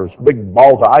rock, or big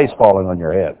balls of ice falling on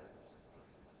your head.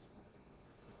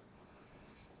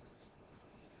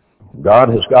 God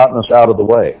has gotten us out of the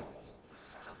way.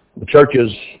 The churches,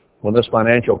 when this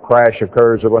financial crash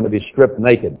occurs, are going to be stripped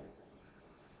naked.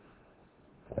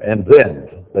 And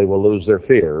then they will lose their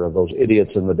fear of those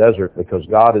idiots in the desert, because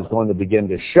God is going to begin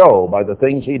to show by the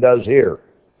things he does here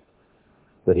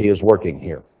that he is working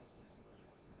here.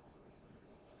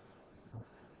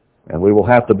 And we will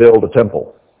have to build a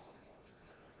temple.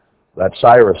 That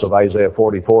Cyrus of Isaiah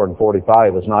 44 and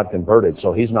 45 is not converted,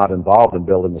 so he's not involved in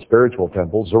building the spiritual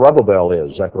temple. Zerubbabel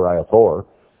is, Zechariah 4,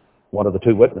 one of the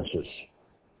two witnesses.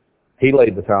 He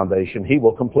laid the foundation. He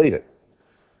will complete it.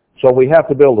 So we have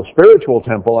to build a spiritual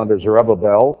temple under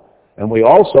Zerubbabel, and we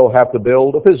also have to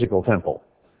build a physical temple.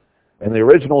 And the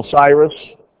original Cyrus,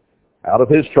 out of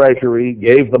his treasury,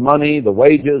 gave the money, the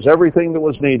wages, everything that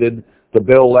was needed to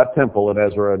build that temple in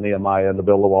Ezra and Nehemiah, and to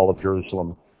build the wall of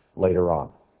Jerusalem later on.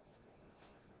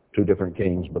 Two different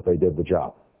kings, but they did the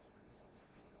job.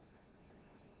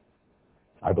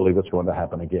 I believe it's going to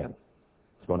happen again.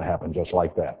 It's going to happen just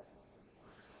like that.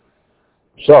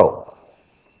 So,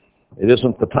 it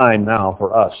isn't the time now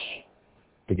for us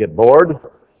to get bored,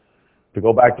 to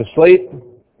go back to sleep.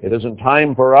 It isn't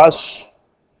time for us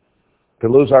to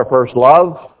lose our first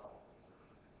love.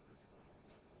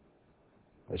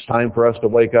 It's time for us to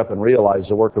wake up and realize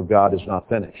the work of God is not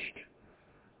finished.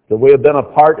 That we have been a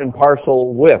part and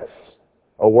parcel with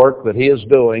a work that He is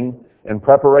doing in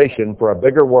preparation for a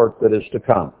bigger work that is to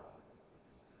come.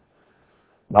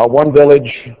 Not one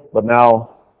village, but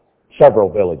now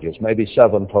several villages, maybe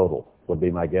 7 total would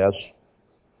be my guess.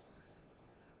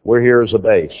 We're here as a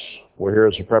base. We're here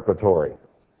as a preparatory.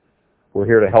 We're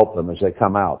here to help them as they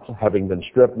come out, having been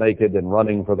stripped naked and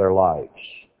running for their lives.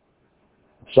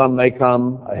 Some may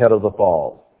come ahead of the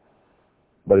fall.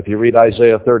 But if you read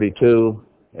Isaiah 32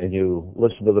 and you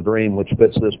listen to the dream which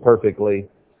fits this perfectly,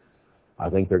 I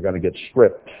think they're going to get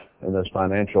stripped in this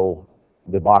financial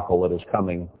debacle that is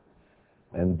coming,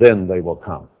 and then they will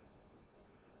come.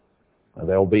 And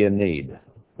they'll be in need.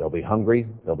 They'll be hungry.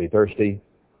 They'll be thirsty.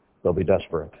 They'll be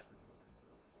desperate.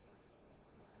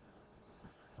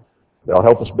 They'll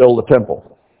help us build the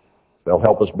temple. They'll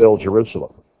help us build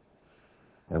Jerusalem.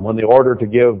 And when the order to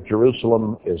give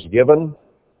Jerusalem is given,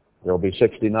 there will be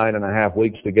 69 and a half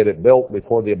weeks to get it built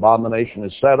before the abomination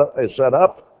is set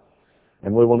up,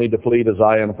 and we will need to flee to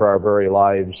Zion for our very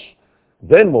lives.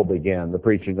 Then will begin the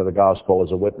preaching of the gospel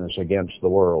as a witness against the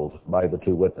world by the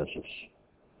 2 witnesses.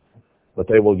 But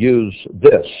they will use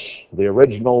this, the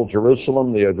original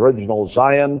Jerusalem, the original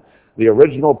Zion, the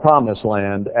original promised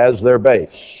land as their base.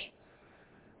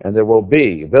 And there will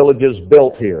be villages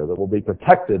built here that will be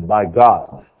protected by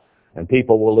God. And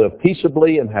people will live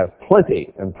peaceably and have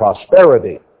plenty and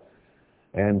prosperity.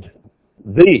 And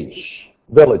these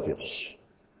villages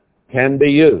can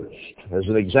be used as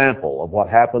an example of what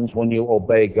happens when you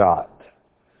obey God.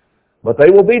 But they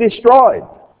will be destroyed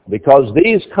because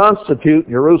these constitute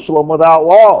Jerusalem without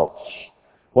walls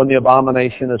when the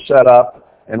abomination is set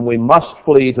up, and we must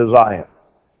flee to Zion.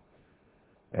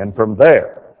 And from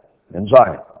there, in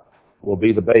Zion, will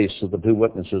be the base that the 2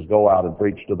 witnesses go out and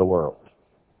preach to the world.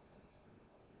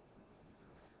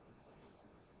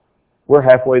 We're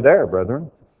halfway there,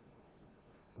 brethren.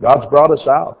 God's brought us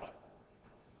out.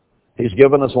 He's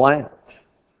given us land.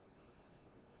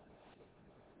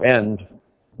 And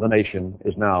the nation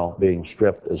is now being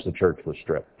stripped as the church was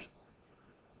stripped.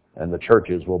 And the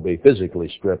churches will be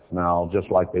physically stripped now, just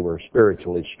like they were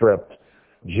spiritually stripped,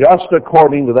 just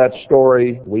according to that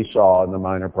story we saw in the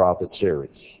Minor Prophet series.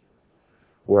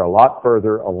 We're a lot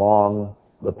further along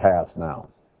the path now.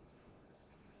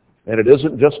 And it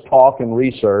isn't just talk and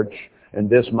research, and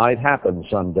this might happen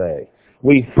someday.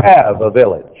 We have a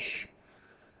village.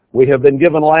 We have been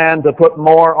given land to put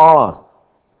more on.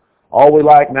 All we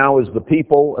lack now is the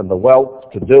people and the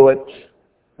wealth to do it,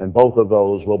 and both of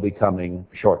those will be coming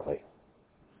shortly.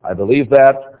 I believe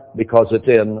that because it's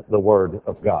in the Word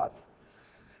of God.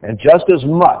 And just as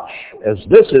much as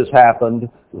this has happened,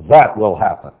 that will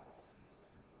happen.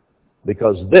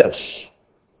 Because this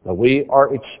that we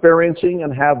are experiencing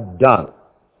and have done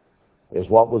is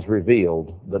what was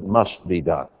revealed that must be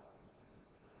done.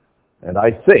 And I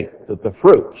think that the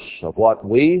fruits of what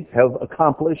we have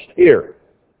accomplished here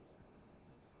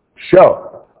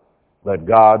show that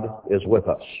God is with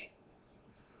us.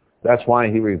 That's why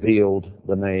He revealed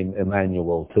the name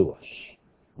Emmanuel to us.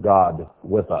 God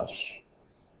with us.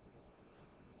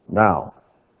 Now,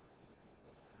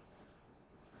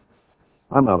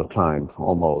 I'm out of time,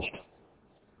 almost.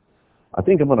 I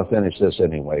think I'm going to finish this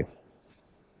anyway.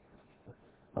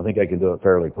 I think I can do it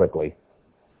fairly quickly.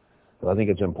 But I think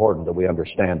it's important that we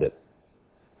understand it.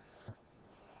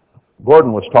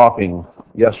 Gordon was talking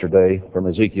yesterday from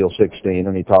Ezekiel 16,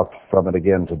 and he talked from it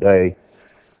again today.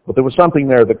 But there was something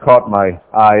there that caught my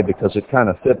eye because it kind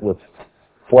of fit with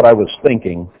what I was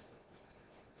thinking.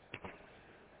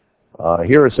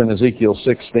 Here it's in Ezekiel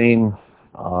 16.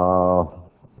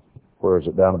 Where is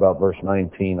it? Down about verse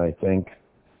 19, I think.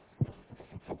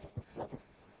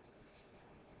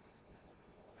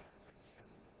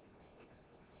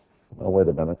 Oh, wait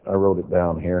a minute. I wrote it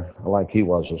down here, like he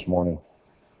was this morning.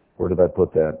 Where did I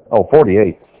put that? Oh,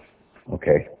 48.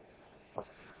 Okay.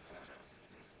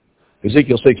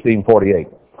 Ezekiel 16:48.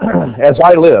 As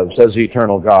I live, says the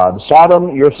eternal God,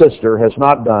 Sodom, your sister, has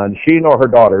not done, she nor her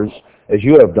daughters, as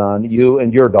you have done, you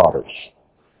and your daughters.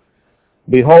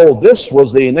 Behold, this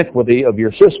was the iniquity of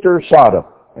your sister Sodom.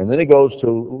 And then he goes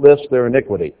to list their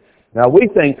iniquity. Now, we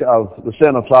think of the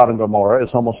sin of Sodom and Gomorrah as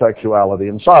homosexuality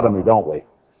and sodomy, don't we?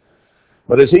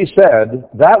 But as he said,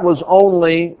 that was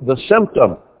only the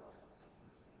symptom.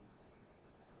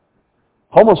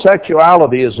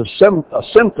 Homosexuality is a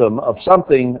symptom of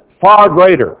something far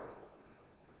greater,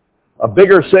 a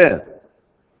bigger sin.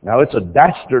 Now, it's a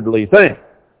dastardly thing,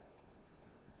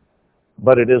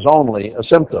 but it is only a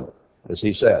symptom, as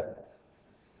he said.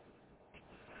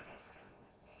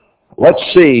 Let's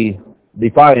see,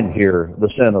 define here the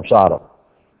sin of Sodom.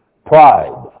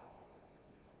 Pride.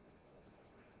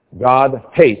 God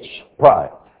hates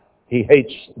pride. He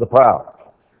hates the proud.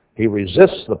 He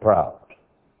resists the proud.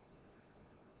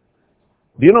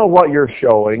 Do you know what you're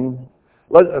showing?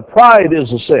 Pride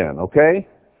is a sin, okay?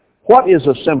 What is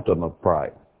a symptom of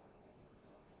pride?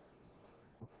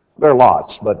 There are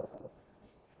lots, but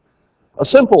a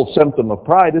simple symptom of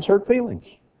pride is hurt feelings.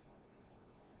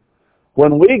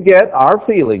 When we get our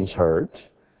feelings hurt,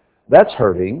 that's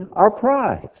hurting our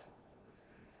pride.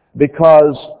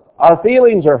 Because our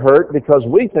feelings are hurt because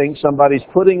we think somebody's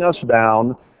putting us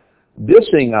down,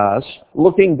 dissing us,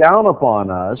 looking down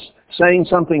upon us, saying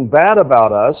something bad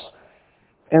about us,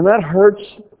 and that hurts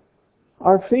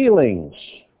our feelings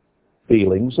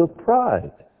of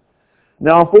pride.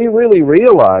 Now, if we really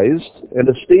realized and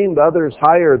esteemed others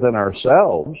higher than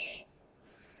ourselves,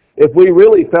 if we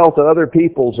really felt that other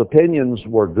people's opinions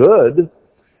were good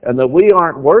and that we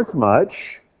aren't worth much,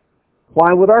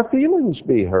 why would our feelings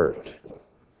be hurt?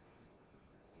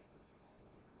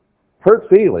 Hurt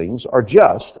feelings are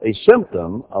just a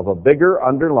symptom of a bigger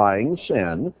underlying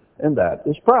sin, and that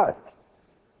is pride.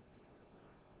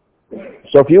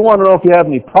 So if you want to know if you have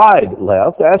any pride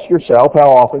left, ask yourself how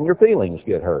often your feelings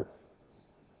get hurt.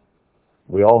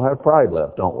 We all have pride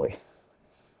left, don't we?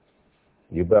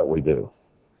 You bet we do.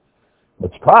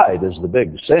 But pride is the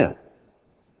big sin.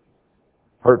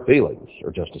 Hurt feelings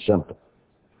are just a symptom.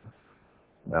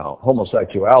 Now,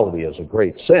 homosexuality is a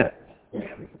great sin,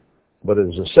 but it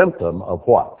is a symptom of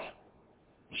what?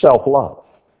 Self-love.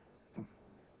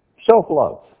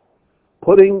 Self-love.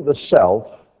 Putting the self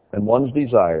and one's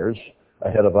desires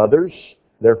ahead of others,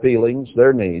 their feelings,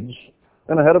 their needs,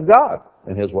 and ahead of God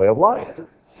and His way of life.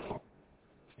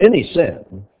 Any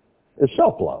sin is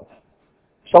self-love,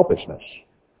 selfishness.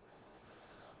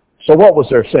 So what was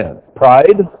their sin?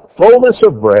 Pride, fullness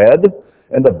of bread,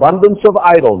 and abundance of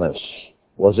idleness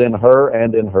was in her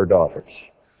and in her daughters.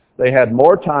 They had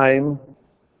more time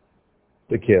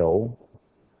to kill,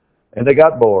 and they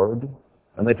got bored,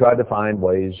 and they tried to find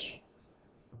ways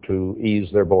to ease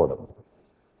their boredom.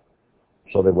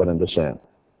 So they went into sin,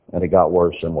 and it got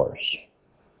worse and worse.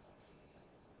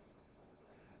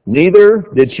 Neither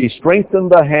did she strengthen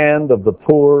the hand of the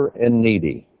poor and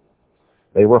needy.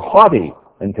 They were haughty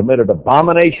and committed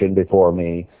abomination before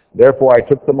me. Therefore I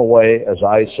took them away as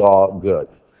I saw good.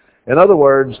 In other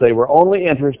words, they were only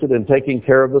interested in taking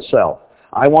care of the self.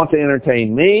 I want to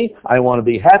entertain me. I want to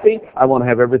be happy. I want to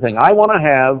have everything I want to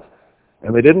have.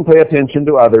 And they didn't pay attention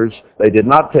to others. They did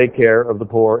not take care of the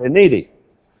poor and needy.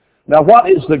 Now, what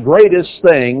is the greatest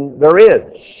thing there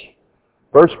is?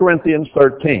 1 Corinthians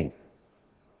 13.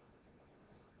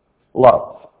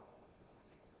 Love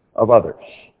of others.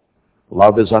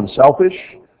 Love is unselfish.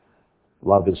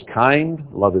 Love is kind.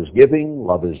 Love is giving.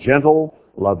 Love is gentle.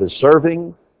 Love is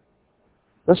serving.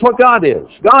 That's what God is.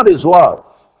 God is love.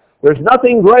 There's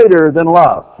nothing greater than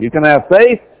love. You can have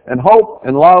faith and hope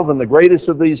and love, and the greatest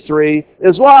of these three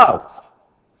is love.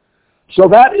 So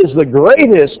that is the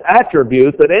greatest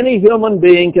attribute that any human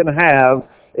being can have,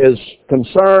 is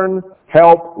concern,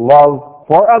 help, love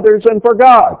for others and for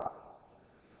God.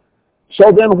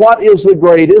 So then what is the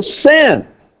greatest sin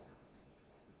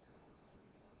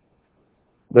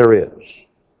there is?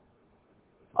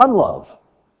 Unlove.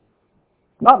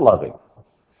 Not loving.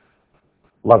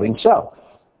 Loving self.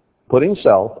 Putting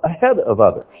self ahead of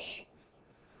others.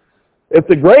 If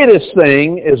the greatest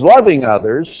thing is loving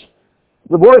others,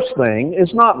 the worst thing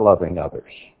is not loving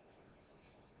others.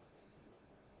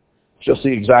 It's just the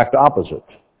exact opposite.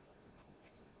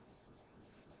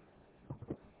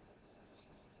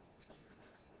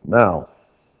 Now,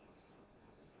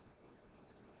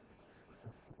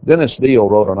 Dennis Deal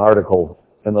wrote an article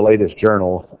in the latest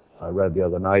journal I read the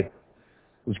other night.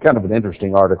 It was kind of an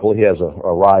interesting article. He has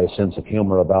a wry sense of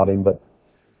humor about him, but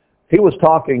he was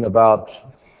talking about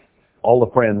all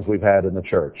the friends we've had in the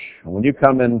church. And when you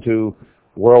come into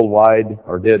Worldwide,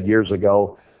 or did years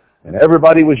ago, and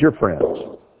everybody was your friend.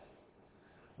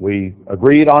 We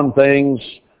agreed on things,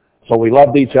 so we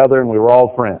loved each other and we were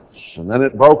all friends. And then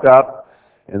it broke up,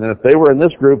 and then if they were in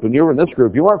this group and you were in this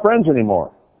group, you weren't friends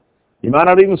anymore. You might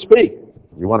not even speak.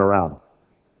 You went around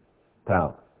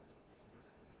town.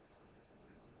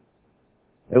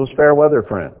 It was fair weather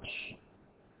friends.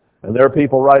 And there are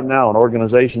people right now in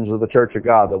organizations of the Church of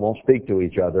God that won't speak to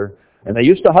each other, and they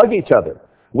used to hug each other.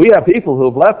 We have people who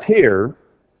have left here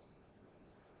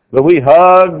that we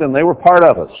hugged and they were part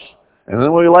of us. And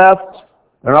then we left,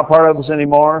 they're not part of us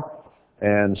anymore,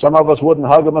 and some of us wouldn't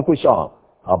hug them if we saw them.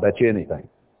 I'll bet you anything.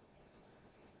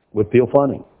 Would feel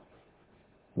funny.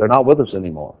 They're not with us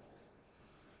anymore.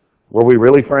 Were we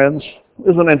really friends?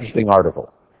 This is an interesting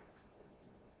article.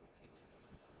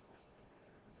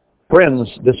 Friends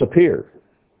disappeared.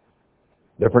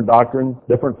 Different doctrine,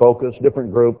 different focus,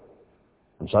 different group,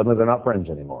 and suddenly they're not friends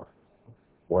anymore.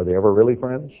 Were they ever really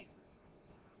friends?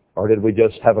 Or did we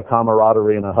just have a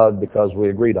camaraderie and a hug because we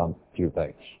agreed on a few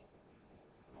things?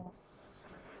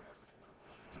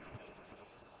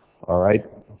 All right?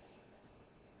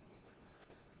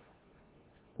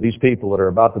 These people that are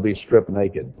about to be stripped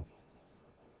naked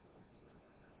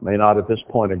may not at this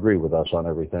point agree with us on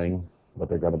everything, but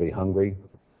they're going to be hungry,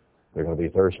 they're going to be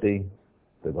thirsty,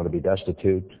 they're going to be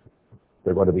destitute,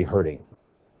 they're going to be hurting.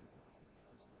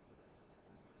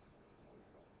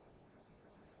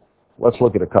 Let's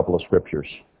look at a couple of scriptures.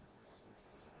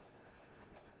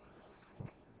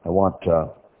 I want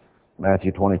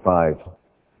Matthew 25.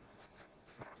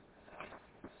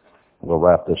 We'll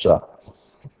wrap this up.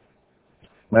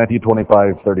 Matthew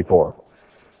 25:34.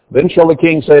 Then shall the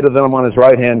king say to them on his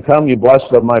right hand, Come, you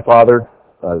blessed of my Father,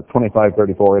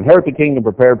 25:34, inherit the kingdom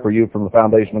prepared for you from the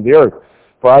foundation of the earth.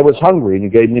 For I was hungry, and you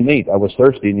gave me meat. I was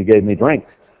thirsty, and you gave me drink.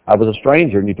 I was a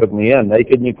stranger, and you took me in.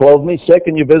 Naked, and you clothed me. Sick,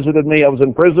 and you visited me. I was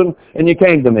in prison, and you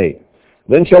came to me.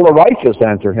 Then shall the righteous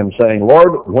answer him, saying,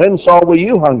 Lord, when saw we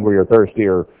you hungry or thirsty,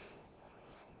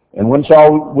 and when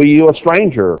saw we you a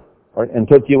stranger, and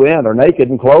took you in, or naked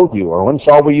and clothed you? Or when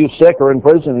saw we you sick or in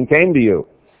prison and came to you?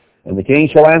 And the king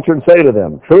shall answer and say to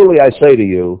them, Truly I say to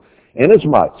you,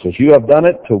 inasmuch as you have done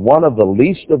it to one of the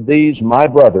least of these my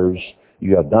brothers,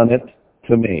 you have done it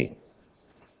to me.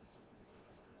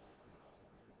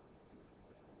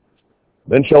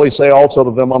 Then shall he say also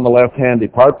to them on the left hand,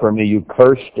 Depart from me, you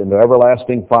cursed, into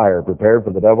everlasting fire, prepared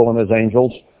for the devil and his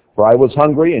angels. For I was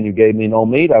hungry, and you gave me no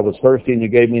meat. I was thirsty, and you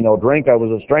gave me no drink. I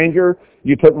was a stranger,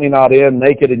 you took me not in.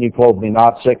 Naked, and you clothed me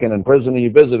not. Sick and in prison, and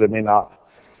you visited me not.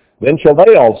 Then shall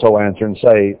they also answer and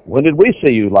say, When did we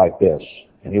see you like this?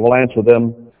 And he will answer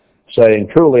them, saying,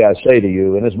 Truly I say to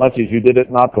you, inasmuch as you did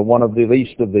it not to one of the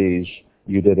least of these,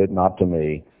 you did it not to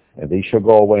me. And these shall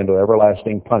go away into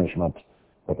everlasting punishment,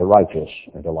 but the righteous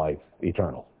into life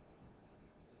eternal.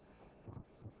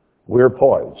 We're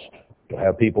poised to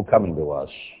have people coming to us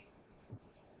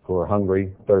who are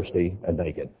hungry, thirsty, and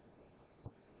naked.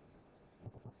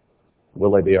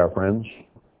 Will they be our friends?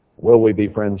 Will we be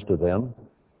friends to them?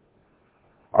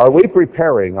 Are we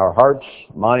preparing our hearts,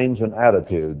 minds, and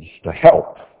attitudes to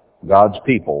help God's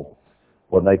people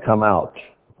when they come out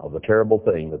of the terrible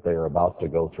thing that they are about to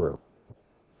go through?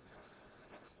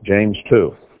 James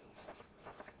 2.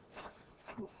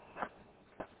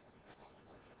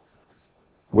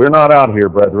 We're not out here,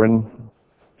 brethren,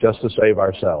 just to save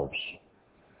ourselves.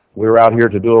 We're out here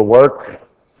to do a work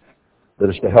that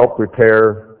is to help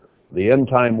prepare the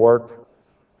end-time work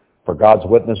for God's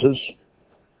witnesses,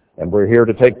 and we're here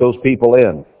to take those people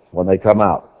in when they come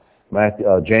out.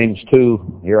 James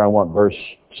 2, here I want verse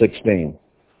 16.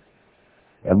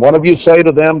 And one of you say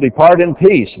to them, Depart in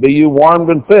peace, be you warmed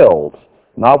and filled.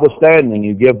 Notwithstanding,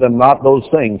 you give them not those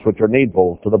things which are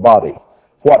needful to the body.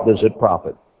 What does it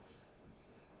profit?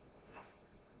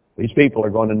 These people are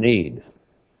going to need.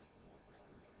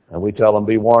 And we tell them,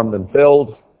 be warmed and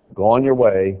filled, go on your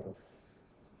way.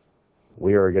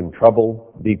 We are in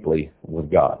trouble deeply with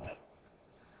God.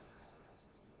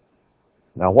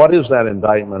 Now, what is that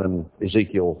indictment in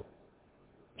Ezekiel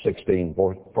 16,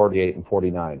 48 and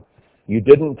 49? You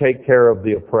didn't take care of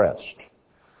the oppressed.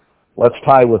 Let's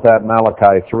tie with that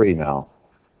Malachi 3 now.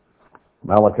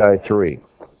 Malachi 3.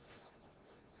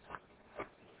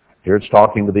 Here it's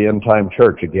talking to the end-time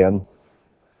church again.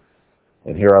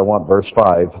 And here I want verse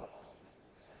 5.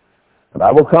 And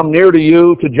I will come near to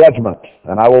you to judgment,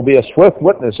 and I will be a swift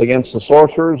witness against the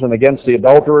sorcerers and against the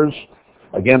adulterers,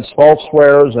 against false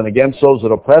swearers, and against those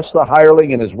that oppress the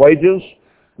hireling in his wages,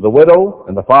 the widow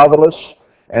and the fatherless,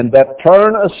 and that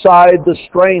turn aside the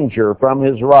stranger from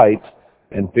his right,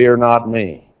 and fear not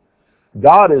me.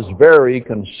 God is very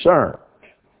concerned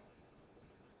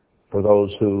for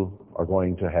those who are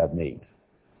going to have need.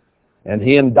 And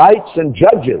he indicts and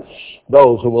judges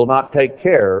those who will not take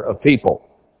care of people.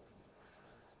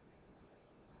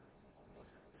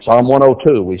 Psalm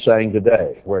 102 we sang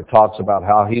today, where it talks about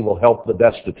how he will help the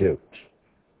destitute.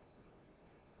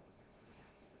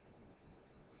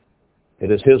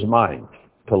 It is his mind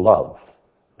to love,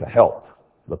 to help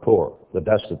the poor, the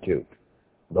destitute,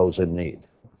 those in need.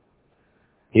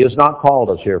 He has not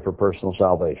called us here for personal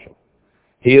salvation.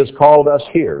 He has called us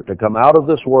here to come out of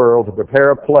this world to prepare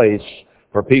a place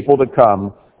for people to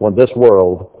come when this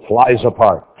world flies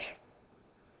apart.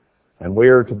 And we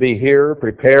are to be here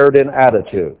prepared in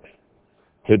attitude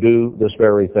to do this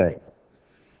very thing.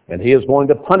 And he is going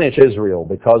to punish Israel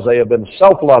because they have been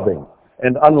self-loving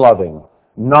and unloving,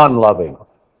 non-loving.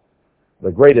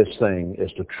 The greatest thing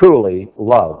is to truly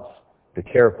love to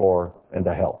care for, and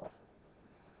to help.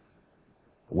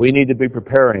 We need to be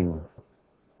preparing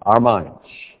our minds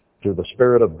through the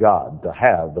Spirit of God to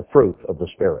have the fruit of the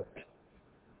Spirit.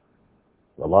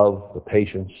 The love, the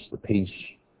patience, the peace,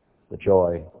 the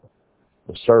joy,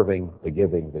 the serving, the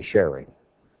giving, the sharing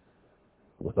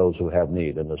with those who have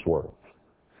need in this world.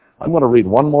 I'm going to read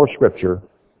one more scripture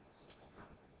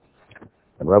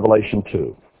in Revelation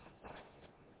 2.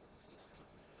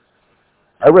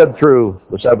 I read through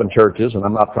the 7 churches, and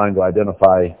I'm not trying to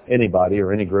identify anybody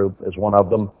or any group as one of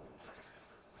them,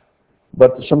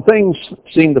 but some things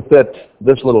seem to fit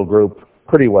this little group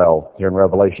pretty well here in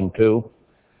Revelation 2.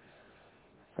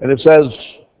 And it says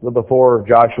that before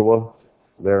Joshua,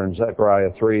 there in Zechariah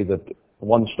 3, that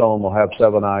one stone will have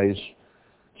 7 eyes.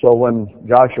 So when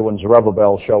Joshua and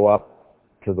Zerubbabel show up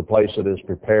to the place that is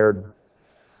prepared,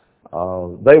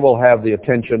 they will have the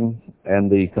attention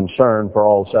and the concern for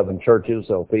all 7 churches.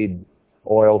 They'll feed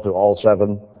oil to all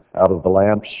 7 out of the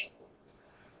lamps,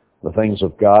 the things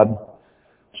of God.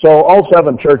 So all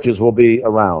 7 churches will be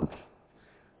around.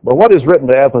 But what is written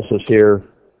to Ephesus here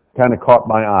kind of caught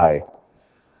my eye.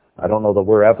 I don't know that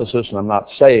we're Ephesus, and I'm not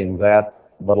saying that,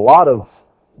 but a lot of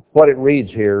what it reads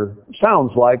here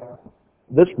sounds like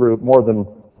this group more than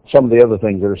some of the other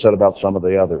things that are said about some of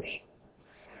the others.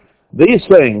 These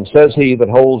things says he that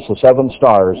holds the 7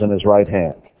 stars in his right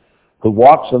hand, who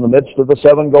walks in the midst of the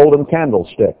 7 golden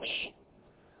candlesticks.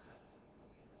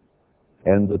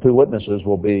 And the 2 witnesses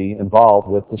will be involved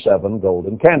with the 7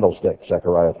 golden candlesticks,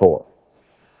 Zechariah 4.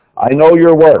 I know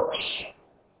your works,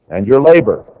 and your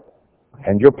labor,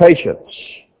 and your patience.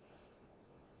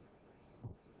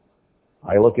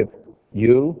 I look at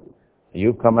you.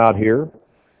 You've come out here.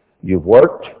 You've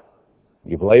worked.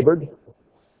 You've labored.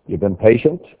 You've been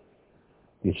patient.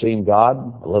 You've seen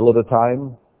God, a little at a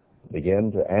time,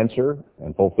 begin to answer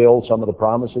and fulfill some of the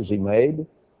promises he made.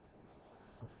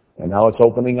 And now it's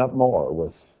opening up more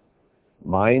with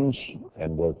mines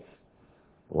and with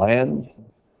land,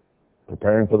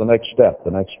 preparing for the next step,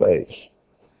 the next phase.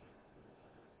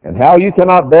 And how you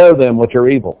cannot bear them which are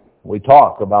evil. We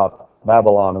talk about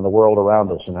Babylon and the world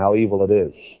around us and how evil it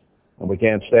is, and we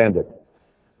can't stand it.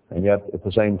 And yet, at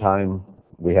the same time,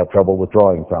 we have trouble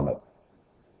withdrawing from it.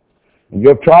 And you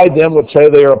have tried them which say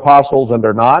they are apostles and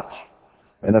are not,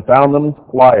 and have found them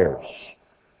liars.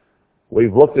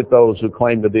 We've looked at those who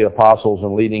claim to be apostles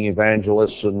and leading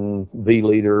evangelists and the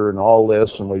leader and all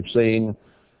this, and we've seen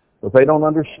that they don't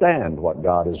understand what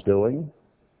God is doing,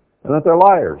 and that they're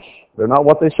liars. They're not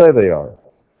what they say they are.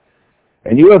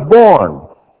 And you have borne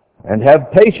and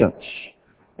have patience,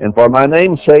 and for my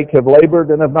name's sake have labored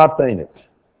and have not fainted.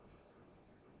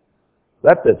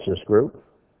 That fits this group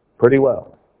pretty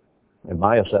well, in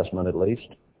my assessment at least.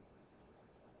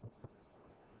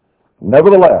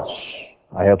 Nevertheless,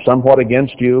 I have somewhat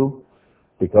against you,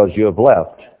 because you have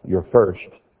left your first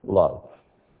love.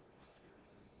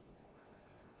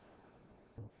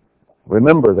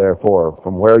 Remember, therefore,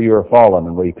 from where you are fallen,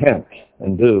 and repent,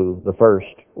 and do the first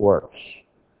works.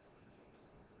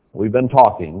 We've been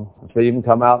talking, it's even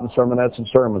come out in sermonettes and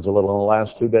sermons a little in the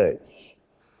last 2 days,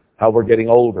 how we're getting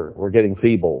older, we're getting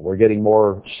feeble, we're getting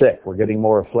more sick, we're getting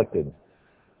more afflicted.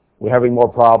 We're having more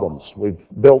problems. We've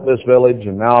built this village,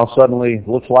 and now suddenly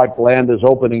looks like land is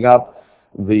opening up.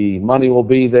 The money will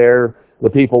be there.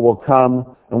 The people will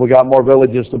come, and we got more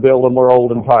villages to build, and we're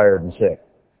old and tired and sick.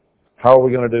 How are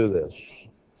we going to do this?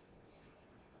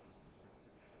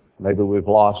 Maybe we've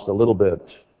lost a little bit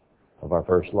of our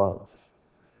first love.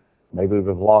 Maybe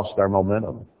we've lost our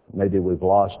momentum. Maybe we've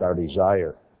lost our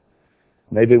desire.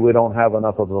 Maybe we don't have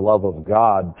enough of the love of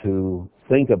God to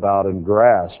think about and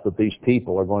grasp that these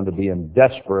people are going to be in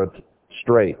desperate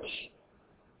straits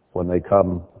when they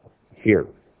come here.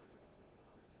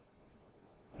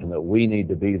 And that we need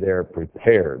to be there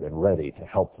prepared and ready to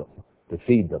help them, to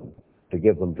feed them, to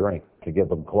give them drink, to give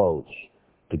them clothes,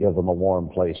 to give them a warm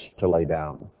place to lay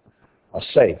down. A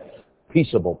safe,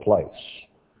 peaceable place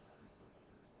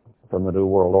from the New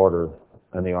World Order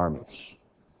and the armies,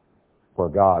 where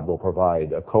God will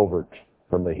provide a covert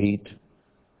from the heat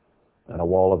and a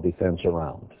wall of defense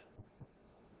around.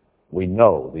 We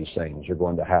know these things are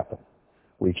going to happen.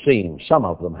 We've seen some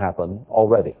of them happen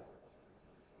already.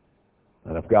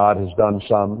 And if God has done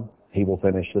some, he will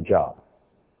finish the job.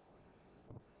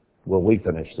 Will we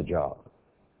finish the job?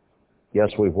 Yes,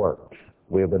 we've worked.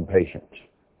 We have been patient.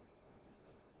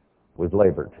 We've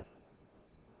labored.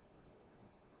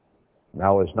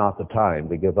 Now is not the time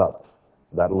to give up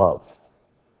that love,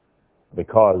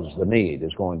 because the need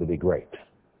is going to be great.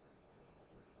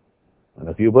 And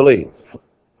if you believe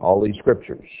all these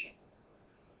scriptures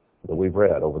that we've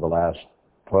read over the last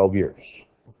 12 years,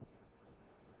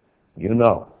 You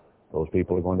know those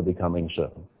people are going to be coming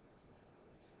soon.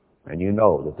 And you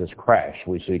know that this crash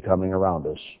we see coming around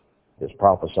us is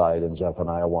prophesied in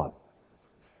Zephaniah 1.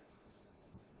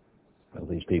 And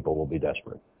these people will be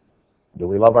desperate. Do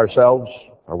we love ourselves?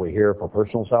 Are we here for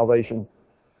personal salvation?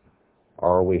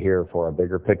 Or are we here for a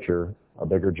bigger picture, a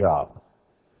bigger job?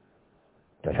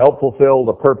 To help fulfill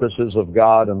the purposes of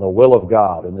God and the will of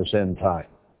God in this end time.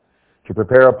 To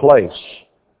prepare a place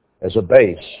as a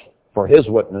base for His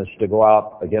witness to go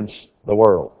out against the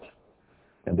world.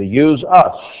 And to use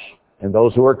us and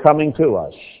those who are coming to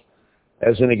us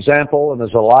as an example and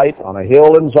as a light on a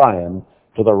hill in Zion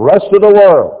to the rest of the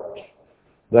world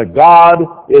that God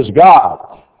is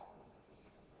God.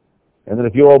 And that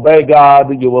if you obey God,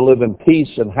 you will live in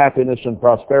peace and happiness and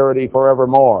prosperity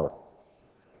forevermore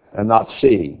and not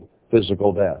see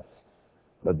physical death,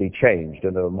 but be changed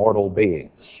into immortal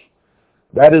beings.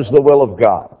 That is the will of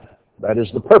God. That is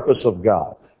the purpose of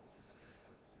God.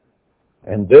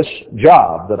 And this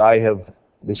job that I have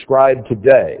described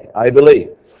today, I believe,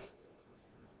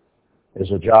 is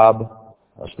a job,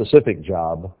 a specific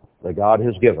job that God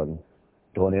has given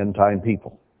to an end-time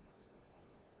people.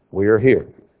 We are here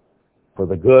for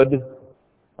the good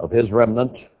of His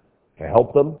remnant, to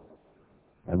help them,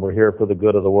 and we're here for the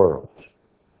good of the world.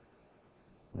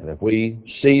 And if we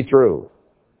see through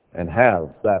and have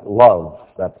that love,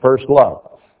 that first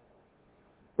love,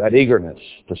 that eagerness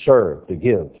to serve, to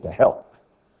give, to help,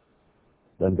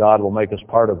 then God will make us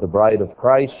part of the bride of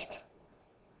Christ,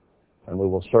 and we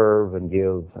will serve and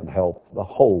give and help the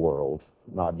whole world,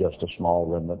 not just a small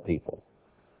remnant people.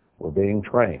 We're being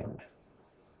trained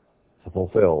to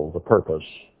fulfill the purpose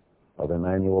of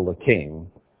Emmanuel the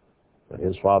King that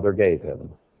His Father gave Him,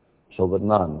 so that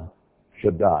none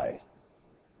should die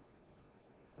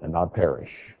and not perish,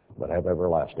 but have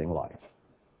everlasting life.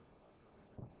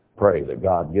 Pray that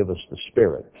God give us the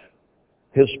Spirit,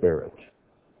 His Spirit,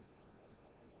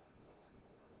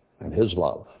 and His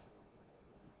love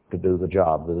to do the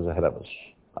job that is ahead of us.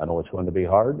 I know it's going to be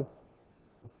hard.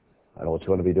 I know it's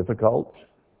going to be difficult.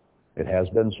 It has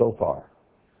been so far.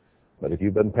 But if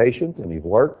you've been patient and you've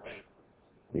worked,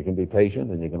 you can be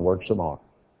patient and you can work some more.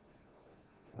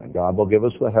 And God will give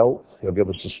us the health, He'll give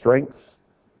us the strength,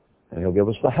 and He'll give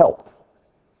us the help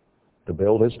to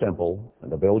build His temple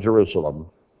and to build Jerusalem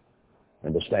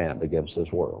and to stand against this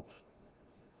world.